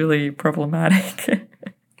that was really problematic.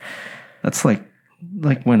 That's like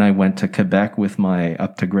when I went to Quebec with my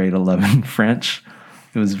up to grade 11 French.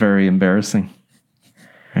 it was very embarrassing.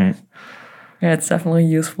 Right. Yeah, it's definitely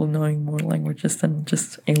useful knowing more languages than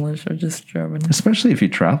just English or just German. Especially if you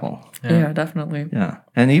travel. Yeah, definitely. Yeah.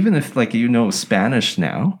 And even if like you know Spanish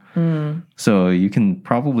now, so you can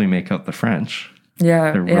probably make out the French.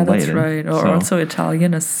 Yeah, They're yeah, that's related, right. Or so- also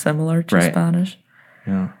Italian is similar to Right. Spanish.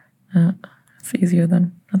 Yeah. It's easier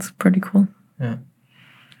then. That's pretty cool. Yeah.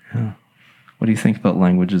 What do you think about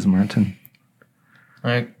languages, Martin?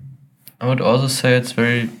 Like, I would also say it's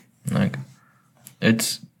very, like,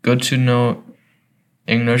 it's good to know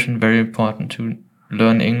English and very important to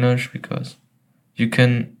learn English because you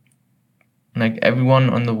can, like,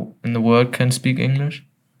 everyone in the world can speak English.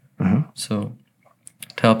 So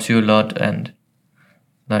it helps you a lot. And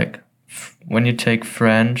like, when you take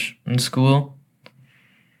French in school,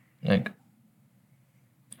 like,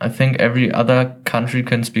 I think every other country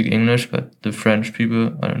can speak English, but the French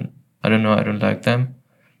people, I don't know, I don't like them.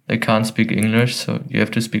 They can't speak English, so you have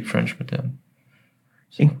to speak French with them.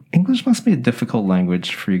 English must be a difficult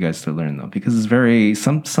language for you guys to learn, though, because it's very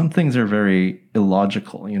some things are very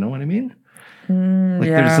illogical. You know what I mean? Like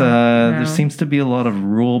there seems to be a lot of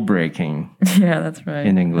rule breaking Yeah, that's right.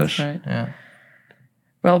 in English. That's right. Yeah.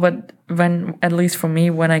 Well, but when, at least for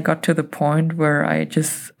me, when I got to the point where I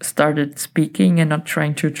just started speaking and not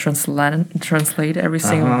trying to translate every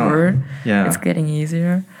single word, Yeah. it's getting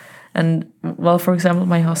easier. And well, for example,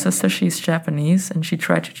 my host sister, she's Japanese, and she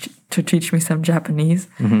tried to teach me some Japanese,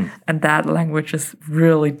 and that language is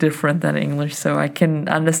really different than English. So I can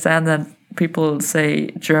understand that people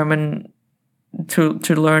say German to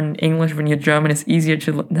learn English when you're German is easier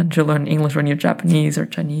than to learn English when you're Japanese or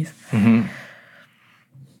Chinese.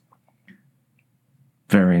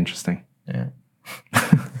 Very interesting. Yeah.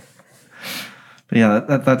 But yeah,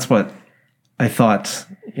 that's what I thought,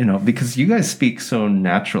 you know, because you guys speak so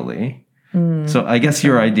naturally. So I guess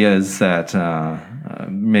your idea is that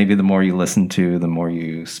maybe the more you listen to, the more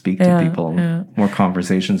you speak to people, more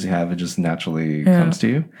conversations you have, it just naturally comes to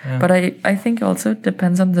you. But I think also it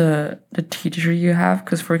depends on the teacher you have.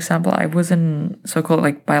 Because, for example, I was in so-called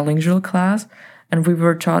like bilingual class, and we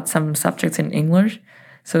were taught some subjects in English.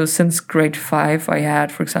 So since grade 5, I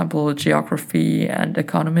had, for example, geography and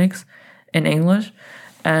economics in English.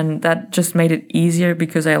 And that just made it easier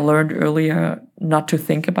because I learned earlier not to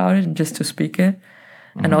think about it and just to speak it.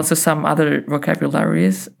 And also some other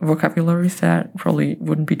vocabularies that probably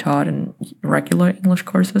wouldn't be taught in regular English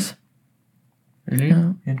courses. Really?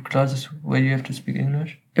 In classes where you have to speak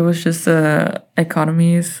English? It was just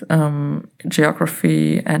economies,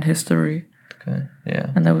 geography, and history. Okay,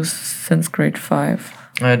 yeah. And that was since grade 5.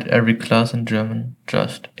 I had every class in German.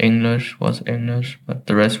 Just English was English, but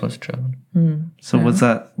the rest was German. So was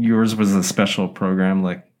that yours was a special program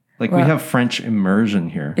like we Well- have French immersion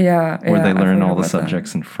here, Yeah, where they I've learn heard all the about that.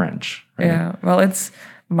 subjects in French. Right? Yeah, well, it's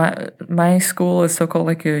my school is so-called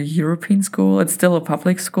like a European school. It's still a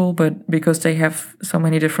public school, but because they have so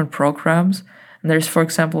many different programs, and there's, for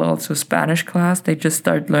example, also Spanish class. They just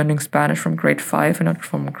start learning Spanish from grade 5 and not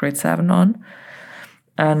from grade 7 on.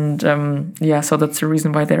 And so that's the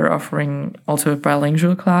reason why they're offering also a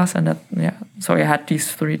bilingual class. And so I had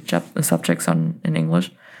these 3 subjects in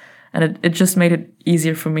English. And it just made it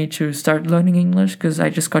easier for me to start learning English because I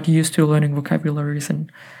just got used to learning vocabularies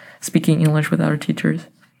and speaking English with other teachers.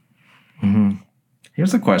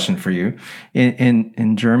 Here's a question for you: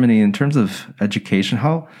 in Germany, in terms of education,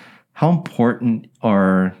 how important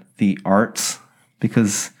are the arts?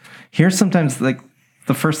 Because here sometimes like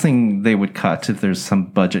the first thing they would cut if there's some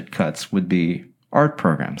budget cuts would be art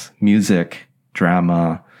programs, music,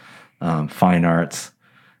 drama, fine arts.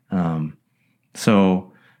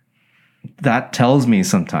 So that tells me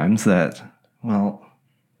sometimes that, well,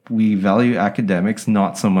 we value academics,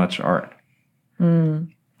 not so much art.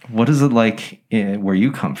 What is it like where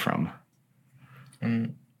you come from?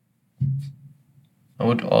 I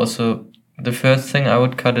would also, the first thing I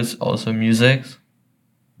would cut is also music.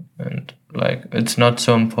 And like, it's not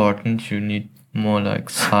so important. You need more like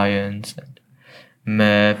science and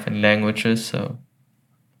math and languages. So,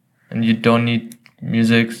 and you don't need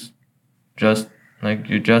music. Just like,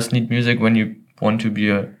 you just need music when you want to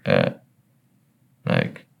be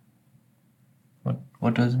like,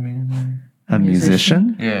 what does it mean? A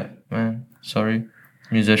musician? Yeah, man. Sorry,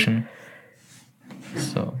 musician.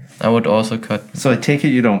 So I would also cut. So I take it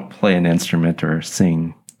you don't play an instrument or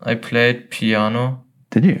sing. I played piano.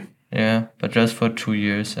 Did you? Yeah, but just for 2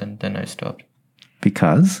 years, and then I stopped.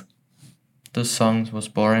 Because? The songs was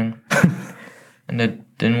boring, and I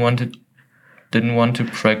didn't want to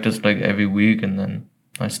practice like every week, and then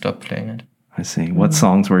I stopped playing it. I see. What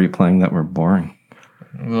songs were you playing that were boring?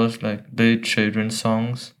 It was like the children's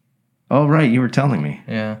songs. Oh, right. You were telling me.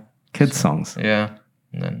 Yeah. Kids songs. Yeah.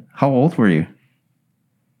 And then How old were you?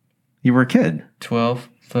 You were a kid. 12,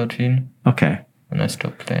 13, Okay. and I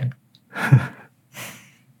stopped playing.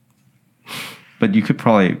 But you could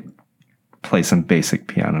probably play some basic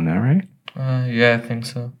piano now, right? Yeah, I think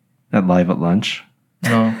so. At Live at Lunch.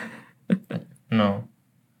 No. No.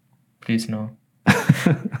 Please, no.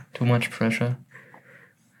 Too much pressure.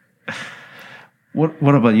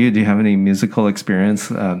 What about you? Do you have any musical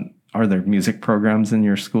experience? Are there music programs in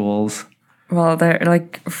your schools? Well, there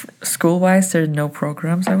like school-wise, there's no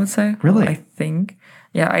programs, I would say. Really? I think.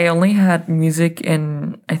 Yeah, I only had music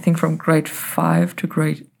in, I think, from grade 5 to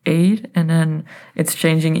grade 8, and then it's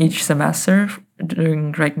changing each semester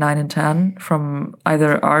during grade 9 and 10 from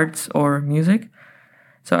either arts or music.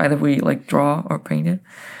 So either we like draw or paint it.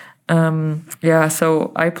 Yeah,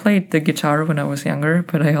 so I played the guitar when I was younger,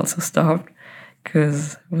 but I also stopped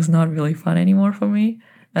because it was not really fun anymore for me.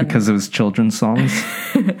 And Because it was children's songs?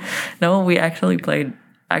 no, we actually played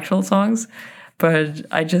actual songs, but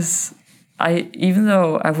even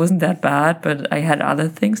though I wasn't that bad, but I had other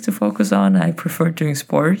things to focus on. I preferred doing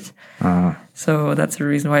sports. So that's the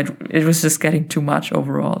reason why it was just getting too much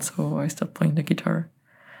overall. So I stopped playing the guitar.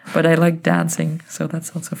 But I like dancing, so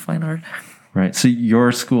that's also fine art. Right. So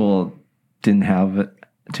your school didn't have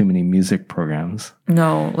too many music programs.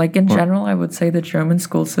 No, like in general, I would say the German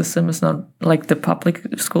school system is not, like the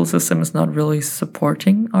public school system is not really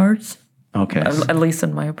supporting arts, Okay. at least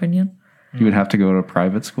in my opinion. You would have to go to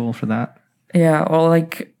private school for that? Yeah, well,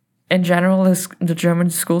 like in general, the German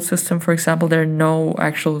school system, for example, there are no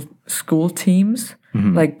actual school teams,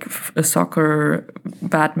 like soccer,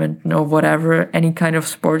 badminton, or whatever. Any kind of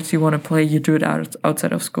sports you want to play, you do it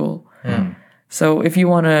outside of school. Yeah. So if you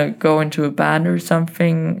want to go into a band or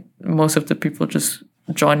something, most of the people just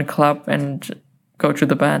join a club and go to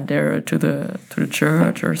the band there or to the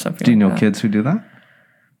church or something. Do you like know that. kids who do that?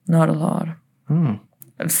 Not a lot.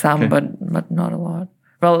 Some, Okay. but not a lot.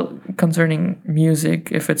 Well, concerning music,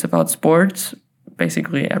 if it's about sports,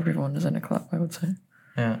 basically everyone is in a club, I would say.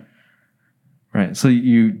 Yeah. Right. So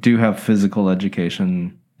you do have physical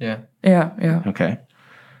education. Yeah. Yeah. Okay.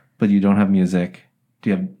 But you don't have music. Do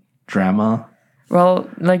you have drama? Well,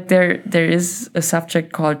 like there is a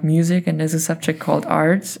subject called music and there's a subject called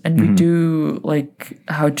arts, and we do like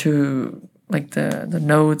how to like the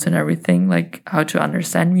notes and everything, like how to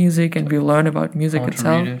understand music, and we learn about music How to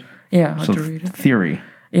itself. read it. Yeah, how So to read it. theory.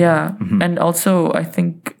 Yeah, and also I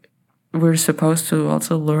think we're supposed to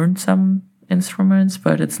also learn some instruments,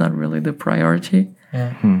 but it's not really the priority.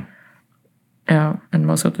 Yeah. Yeah, and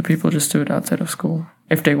most of the people just do it outside of school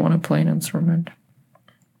if they want to play an instrument.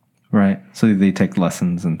 Right. So they take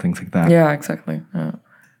lessons and things like that. Yeah, exactly. Yeah.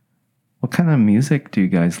 What kind of music do you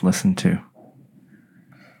guys listen to?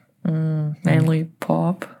 Mainly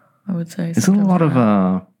pop, I would say. Is it a sometimes lot of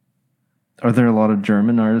rap. are there a lot of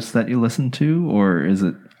German artists that you listen to, or is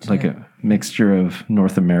it like a mixture of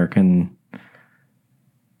North American?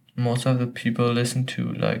 Most of the people listen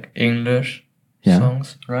to like English Yeah.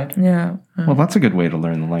 songs, right? Yeah. Well, that's a good way to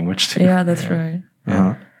learn the language too. Yeah, that's right.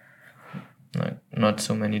 Uh-huh. Like not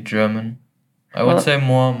so many German. I would say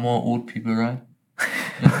more old people, right?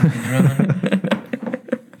 Listen to German.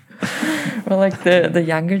 Well, like the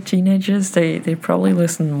younger teenagers, they probably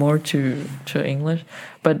listen more to English,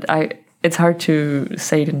 but it's hard to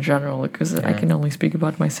say it in general because I can only speak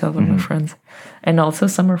about myself and my friends, and also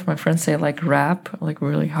some of my friends say like rap, like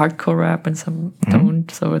really hardcore rap, and some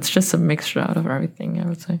don't. So it's just a mixture out of everything, I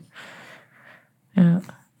would say. Yeah.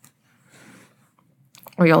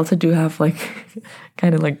 We also do have like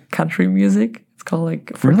kind of like country music. It's called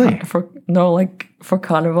like Really? for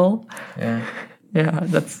carnival. Yeah. Yeah,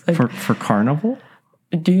 that's like. For carnival?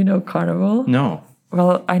 Do you know carnival? No.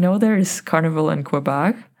 Well, I know there is carnival in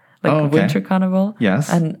Quebec, like Oh, okay. winter carnival. Yes.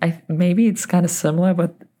 And maybe it's kind of similar,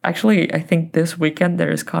 but actually, I think this weekend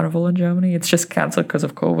there is carnival in Germany. It's just canceled because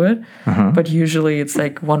of COVID. But usually it's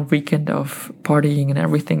like one weekend of partying and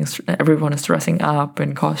everything. Everyone is dressing up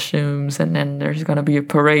in costumes, and then there's gonna be a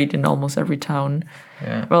parade in almost every town.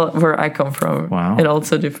 Yeah. Well, where I come from, Wow. it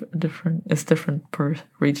also different. It's different per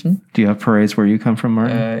region. Do you have parades where you come from,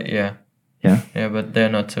 Martin? Yeah. Yeah. Yeah, but they're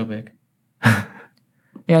not so big.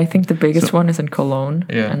 Yeah, I think the biggest one is in Cologne,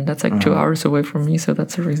 Yeah. and that's like 2 hours away from me. So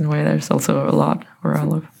that's the reason why there's also a lot where I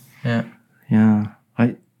live. Yeah. Yeah.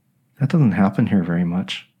 That doesn't happen here very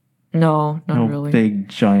much. No, not No really. big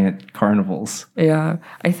giant carnivals. Yeah,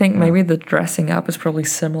 I think maybe the dressing up is probably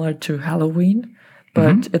similar to Halloween,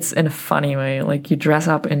 but it's in a funny way. Like you dress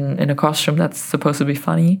up in a costume that's supposed to be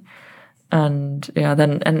funny, and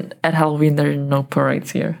and at Halloween there are no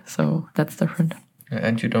parades here, so that's different.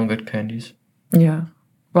 And you don't get candies. Yeah,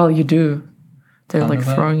 Well, you do. They're like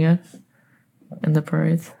Carnival? throwing it in the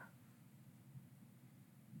parades.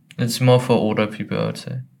 It's more for older people, I would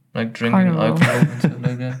say. Like drinking Carnival. alcohol and stuff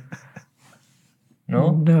like that.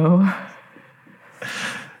 No? No.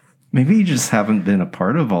 Maybe you just haven't been a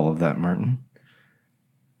part of all of that, Martin.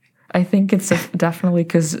 I think it's definitely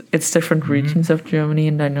because it's different regions of Germany,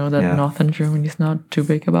 and I know that Yeah. northern Germany is not too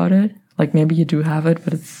big about it. Like maybe you do have it,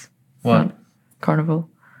 but it's What? not carnival.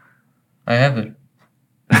 I have it.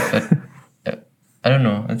 But I don't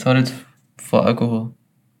know. I thought it's for alcohol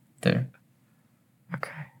there.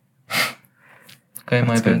 Okay. Okay,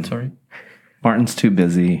 my That's bad, good. sorry. Martin's too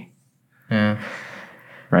busy, Yeah.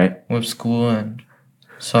 right? With school and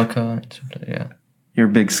soccer and stuff like that. Yeah. You're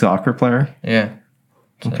a big soccer player? Yeah.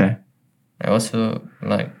 So Okay. I also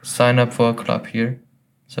like sign up for a club here.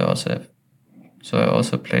 So I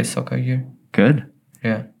also play soccer here. Good.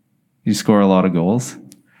 Yeah. You score a lot of goals?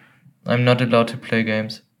 I'm not allowed to play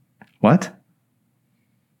games. What?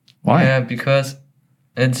 Why? Yeah, because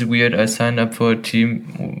it's weird. I signed up for a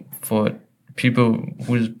team for people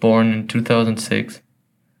who was born in 2006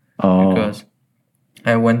 Oh, because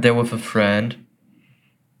I went there with a friend.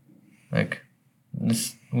 Like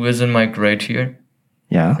this who was in my grade here,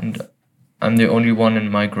 yeah, and I'm the only one in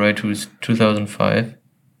my grade who's 2005.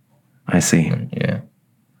 I see. And yeah,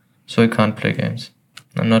 so I can't play games.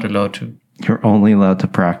 I'm not allowed to. You're only allowed to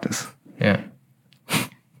practice. Yeah,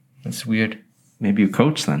 it's weird. Maybe you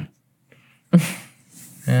coach then.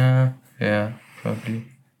 Yeah, probably.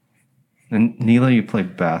 And Neela, you play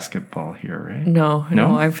basketball here, right? No,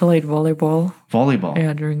 No? I played volleyball. Volleyball.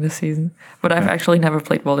 Yeah, during the season. But I've Okay. actually never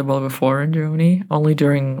played volleyball before in Germany, only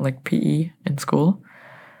during like PE in school.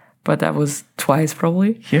 But that was twice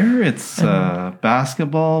probably. Here it's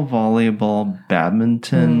basketball, volleyball,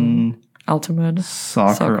 badminton, Ultimate.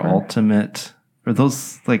 soccer, ultimate. Are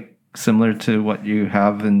those like similar to what you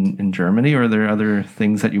have in Germany, or are there other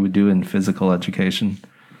things that you would do in physical education?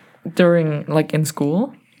 During like in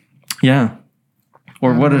school. Yeah.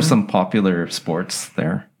 Or what are some popular sports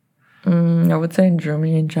there? I would say in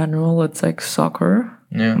Germany in general, it's like soccer,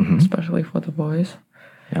 Yeah. especially for the boys.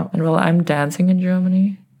 Yeah. And well, I'm dancing in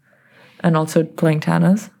Germany and also playing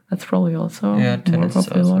tennis. That's probably also Yeah, more tennis is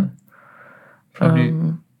popular. also. Probably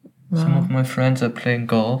some of my friends are playing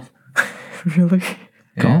golf. Really?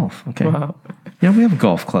 Yeah. Golf. Okay. Wow. Yeah, we have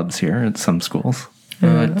golf clubs here at some schools.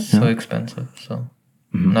 It's so expensive, so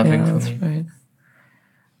nothing Yeah, for that's me. right.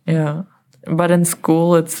 Yeah. But in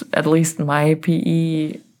school, it's at least my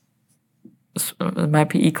PE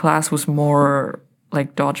class was more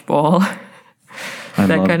like dodgeball, I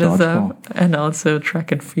that love kind of dodgeball. stuff, and also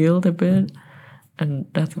track and field a bit, and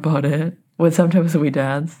that's about it. Well, sometimes we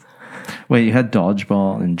dance. Wait, you had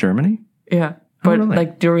dodgeball in Germany? Yeah, but really?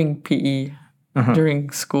 like during PE,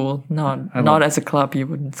 during school, not love- as a club. You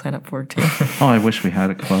wouldn't sign up for a team. Oh, I wish we had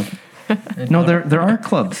a club. No, there are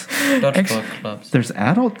clubs. Dodgeball clubs. There's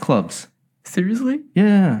adult clubs. Seriously?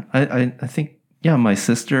 Yeah, I think my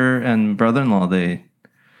sister and brother-in-law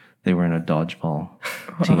they were in a dodgeball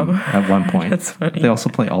team at one point. That's funny. They also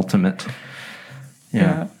play ultimate.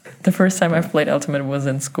 Yeah. The first time I played Ultimate was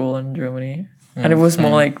in school in Germany. And it was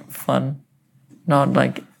more like fun. Not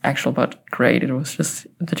like actual but great. It was just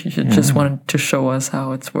the teacher just wanted to show us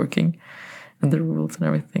how it's working and the rules and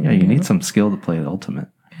everything. Yeah, you need some skill to play ultimate.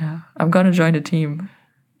 Yeah. I'm gonna join a team.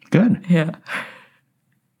 Good. Yeah.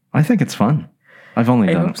 I think it's fun. I've only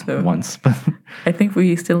I done hope it so. once, but I think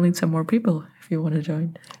we still need some more people if you want to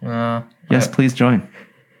join. yes, please join.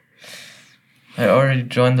 I already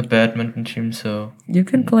joined the badminton team, so You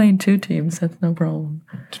can play in 2 teams, that's no problem.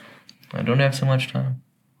 I don't have so much time.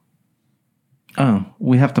 Oh,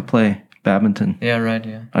 we have to play badminton. Yeah, right,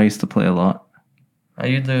 yeah. I used to play a lot. Are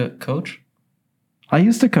you the coach? I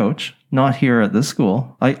used to coach, not here at this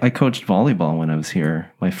school. I coached volleyball when I was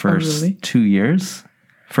here. My first really? 2 years.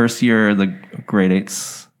 First year, the grade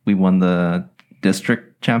 8s, we won the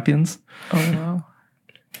district champions Oh wow.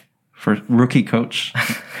 for rookie coach.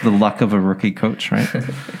 The luck of a rookie coach, right?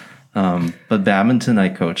 But badminton, I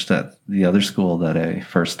coached at the other school that I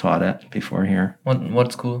first taught at before here,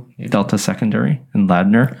 What school? You Delta Secondary in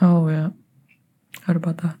Ladner. Oh yeah. Heard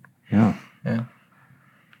about that. Yeah. Yeah.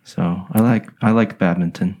 So I like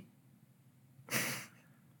badminton.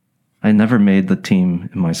 I never made the team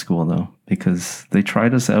in my school though, because they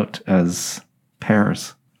tried us out as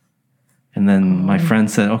pairs. And then my friend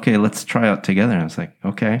said, "Okay, let's try out together." And I was like,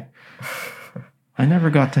 "Okay." I never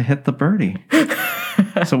got to hit the birdie.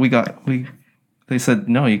 So they said,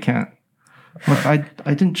 "No, you can't." Look, I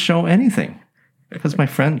didn't show anything because my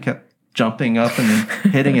friend kept jumping up and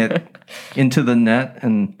hitting it into the net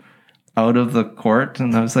and out of the court.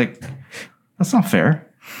 And I was like, that's not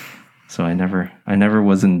fair. So I never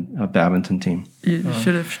was in a badminton team. You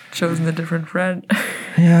should have chosen a different friend.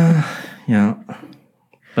 Yeah.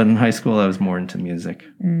 But in high school, I was more into music.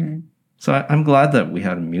 So I'm glad that we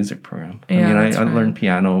had a music program. I Yeah, mean, that's I right. learned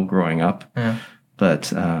piano growing up, Yeah.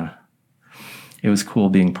 but it was cool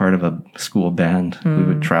being part of a school band. We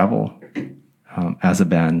would travel as a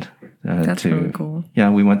band. That's really cool. Yeah,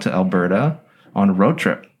 we went to Alberta on a road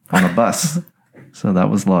trip on a bus. So that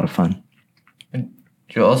was a lot of fun. And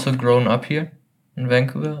you also grown up here in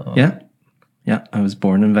Vancouver? Or? Yeah, I was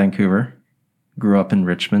born in Vancouver, grew up in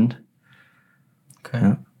Richmond. Okay.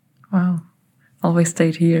 Yeah. Wow. Always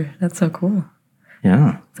stayed here. That's so cool.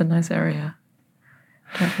 Yeah. It's a nice area.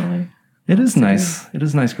 Definitely. It is nice. It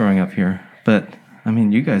is nice growing up here. But, I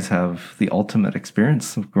mean, you guys have the ultimate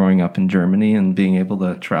experience of growing up in Germany and being able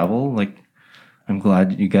to travel. Like, I'm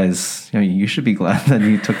glad you guys, you should be glad that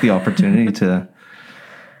you took the opportunity to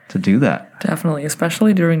do that. Definitely,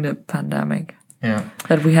 especially during the pandemic, Yeah.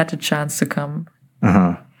 that we had the chance to come,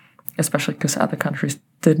 Uh-huh. especially because other countries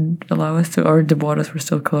didn't allow us to, or the borders were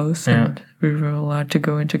still closed, Yeah. and we were allowed to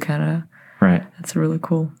go into Canada. Right. That's really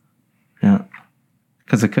cool. Yeah.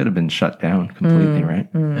 Because it could have been shut down completely, right?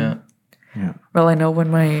 Yeah. Yeah. Well, I know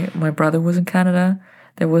when my brother was in Canada,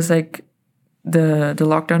 there was like the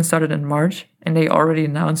lockdown started in March, and they already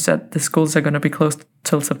announced that the schools are going to be closed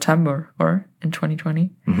till September or in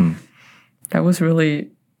 2020. That was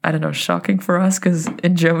really, I don't know, shocking for us, because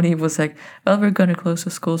in Germany it was like, well, we're going to close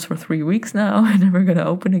the schools for 3 weeks now and then we're going to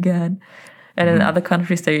open again. And in other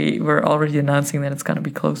countries, they were already announcing that it's going to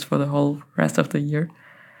be closed for the whole rest of the year.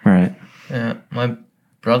 Right. Yeah. My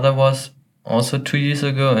brother was also 2 years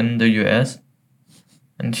ago in the US,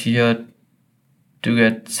 and he had to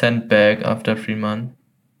get sent back after 3 months.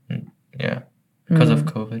 Yeah. Because of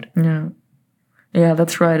COVID. Yeah. Yeah,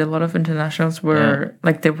 that's right. A lot of internationals were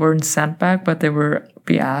like, they weren't sent back, but they were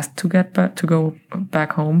be asked to get back, to go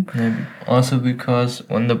back home. Maybe also because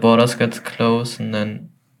when the borders gets closed, and then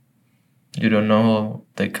you don't know how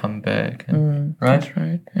they come back, and, right? That's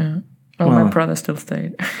right. Yeah. Well, my brother still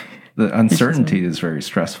stayed. The uncertainty is very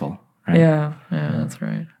stressful, right? Yeah, that's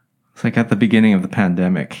right. It's like at the beginning of the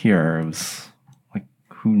pandemic here, it was like,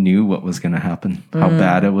 who knew what was going to happen, how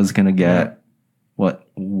bad it was going to get,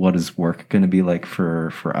 what is work going to be like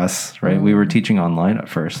for us, right? We were teaching online at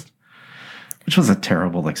first, which was a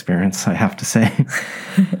terrible experience, I have to say.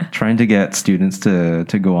 Trying to get students to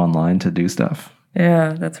go online to do stuff.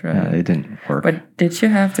 Yeah, that's right. It didn't work. But did you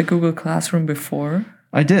have the Google Classroom before?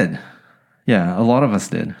 I did. Yeah, a lot of us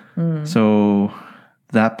did. So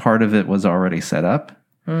that part of it was already set up.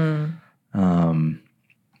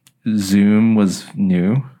 Zoom was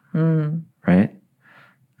new, right?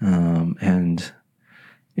 And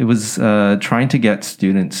it was trying to get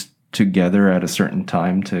students together at a certain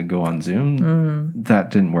time to go on Zoom. That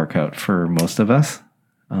didn't work out for most of us.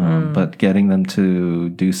 But getting them to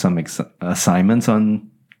do some assignments on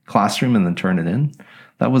Classroom and then turn it in,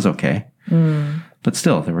 that was okay. But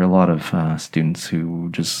still, there were a lot of students who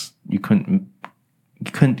just you couldn't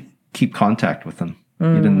keep contact with them.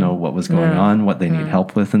 You didn't know what was going on, what they need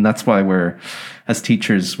help with, and that's why as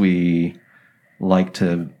teachers, we like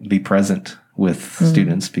to be present with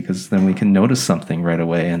students, because then we can notice something right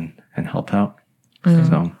away and help out.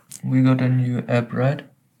 So We got a new app, right?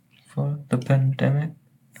 For the pandemic.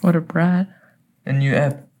 What a brat. A new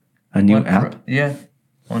app. a new What app. Yeah.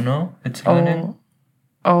 Oh no? It's learning.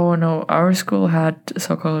 Oh no, our school had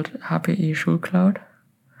so-called HPI Schulcloud.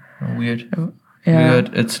 Weird. Yeah.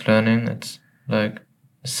 Weird. It's learning. It's like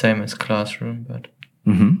the same as Classroom, but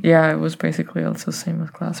Yeah, it was basically also the same as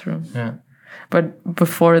Classroom. yeah. But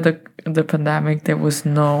before the pandemic, there was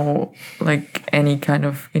no like any kind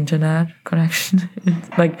of internet connection.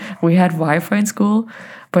 Like we had Wi-Fi in school,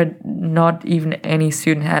 but not even any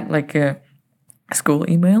student had like a school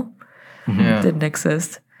email. Yeah. It didn't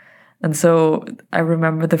exist. And so I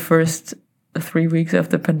remember the first 3 weeks of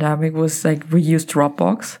the pandemic was like we used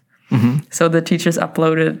Dropbox. So the teachers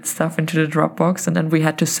uploaded stuff into the Dropbox, and then we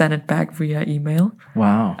had to send it back via email,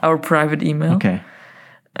 Wow. our private email. Okay.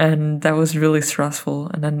 And that was really stressful.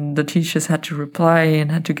 And then the teachers had to reply and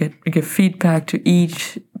had to give feedback to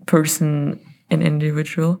each person in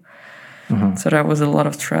individual. So that was a lot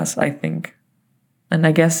of stress, I think. And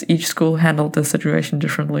I guess each school handled the situation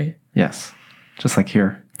differently. Yes. Just like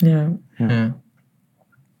here. Yeah. Yeah.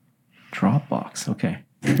 Dropbox. Okay.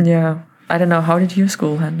 Yeah. I don't know. How did your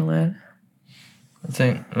school handle it? I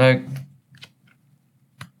think like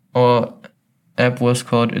our app was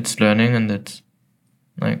called It's Learning, and it's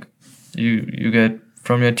like you get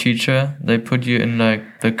from your teacher, they put you in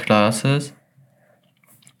like the classes,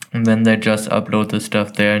 and then they just upload the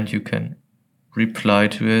stuff there, and you can reply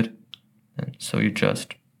to it And so you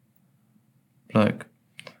just like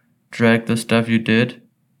drag the stuff you did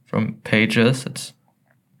from Pages. It's,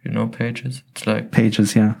 you know, Pages. It's like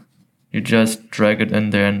Pages, yeah. you just drag it in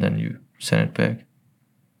there and then you send it back.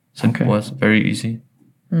 So Okay. it was very easy.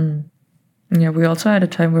 Yeah, we also had a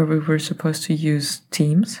time where we were supposed to use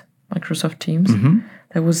Teams, Microsoft Teams. Mm-hmm.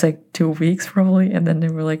 That was like 2 weeks probably. And then they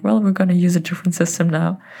were like, well, we're going to use a different system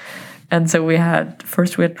now. And so we had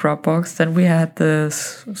Dropbox, then we had the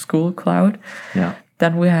school cloud. Yeah.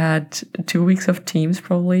 Then we had 2 weeks of Teams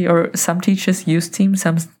probably, or some teachers used Teams,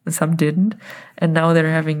 some didn't. And now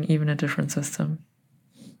they're having even a different system.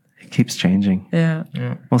 It keeps changing. Yeah.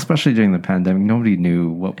 Yeah. Well, especially during the pandemic, nobody knew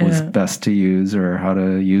what was Yeah. best to use or how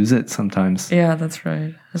to use it sometimes. Yeah, that's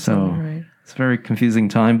right. That's So totally right. it's a very confusing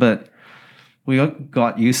time, but we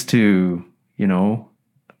got used to, you know,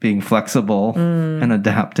 being flexible and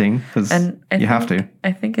adapting because And you have to.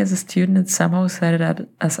 I think as a student, it somehow set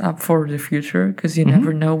us up for the future because you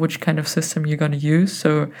never know which kind of system you're going to use.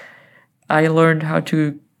 So I learned how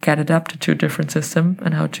to get adapted to a different system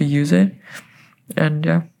and how to use it. And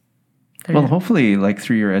yeah. Well, hopefully, like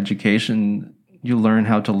through your education, you learn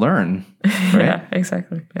how to learn, right? Yeah,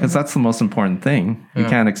 exactly. Yeah. Because that's the most important thing. You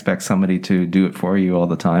can't expect somebody to do it for you all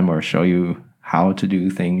the time or show you how to do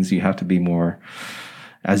things. You have to be more,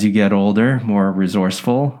 as you get older, more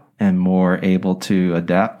resourceful and more able to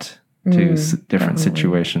adapt to different definitely.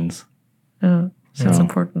 situations. Yeah, that's So-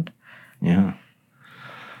 important. Yeah.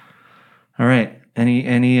 All right.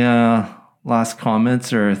 Any last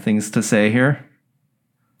comments or things to say here?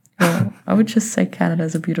 Well, I would just say Canada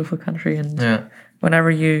is a beautiful country, and Yeah.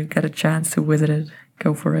 whenever you get a chance to visit it,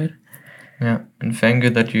 go for it. Yeah. And thank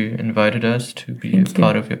you that you invited us to be Thank a you.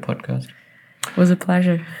 part of your podcast. It was a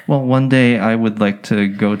pleasure. Well, one day I would like to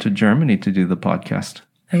go to Germany to do the podcast.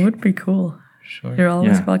 It would be cool. Sure. You're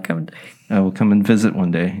always Yeah. welcomed. I will come and visit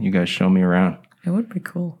one day. You guys show me around. It would be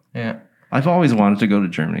cool. Yeah. I've always wanted to go to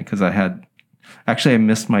Germany because I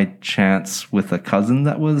missed my chance with a cousin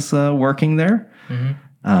that was working there.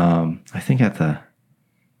 I think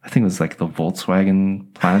it was like the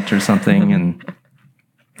Volkswagen plant or something. And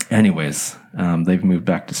anyways, they've moved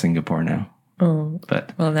back to Singapore now. Oh,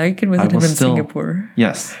 But well, now you can visit will him in still- Singapore.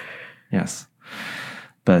 yes.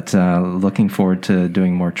 But looking forward to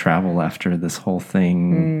doing more travel after this whole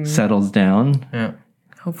thing settles down. Yeah.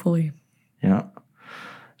 Hopefully. Yeah.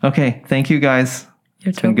 Okay. Thank you, guys.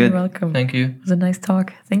 You're been totally good. welcome. Thank you. It was a nice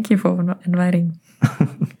talk. Thank you for inviting.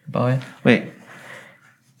 Bye. Wait,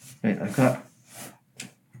 I'm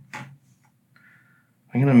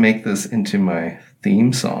going to make this into my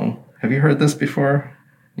theme song. Have you heard this before,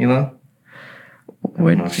 Neela? I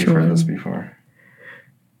don't know if you've heard this before.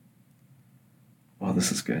 Well,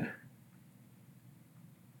 this is good.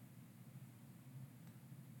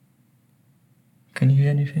 Can you hear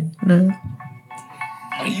anything? No.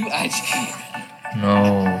 Are you actually?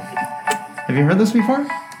 No. Have you heard this before?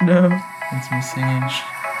 No. It's me singing.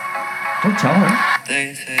 Don't tell her.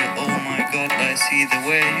 They say, oh my God, I see the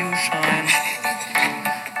way you shine.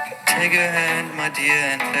 Take your hand, my dear,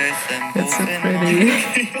 and place them It's both so in pretty.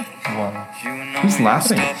 mine. Wow. You know Who's you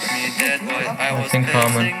laughing? stopped me dead while I was think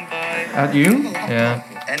Carmen. passing by. At you? Yeah.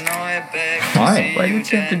 And now I beg Why? to see Why you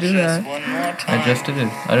did you have to dance do just that? one more time. I just did it.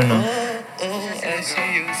 I don't know. Oh, I see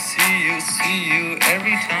you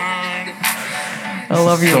every time. I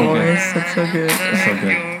love your So good. voice. It's so good. So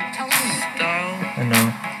good. Your style. I know.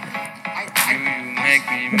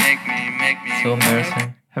 You make me. So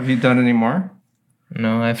embarrassing. Have you done any more?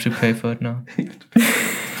 No, I have to pay for it now.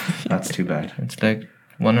 That's too bad. It's like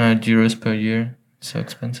 100 euros per year. So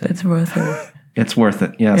expensive. It's worth it. It's worth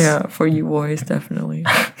it. Yes. Yeah, for your voice, definitely.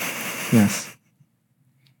 Yes.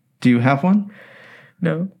 Do you have one?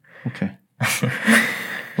 No. Okay.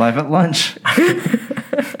 Live at lunch.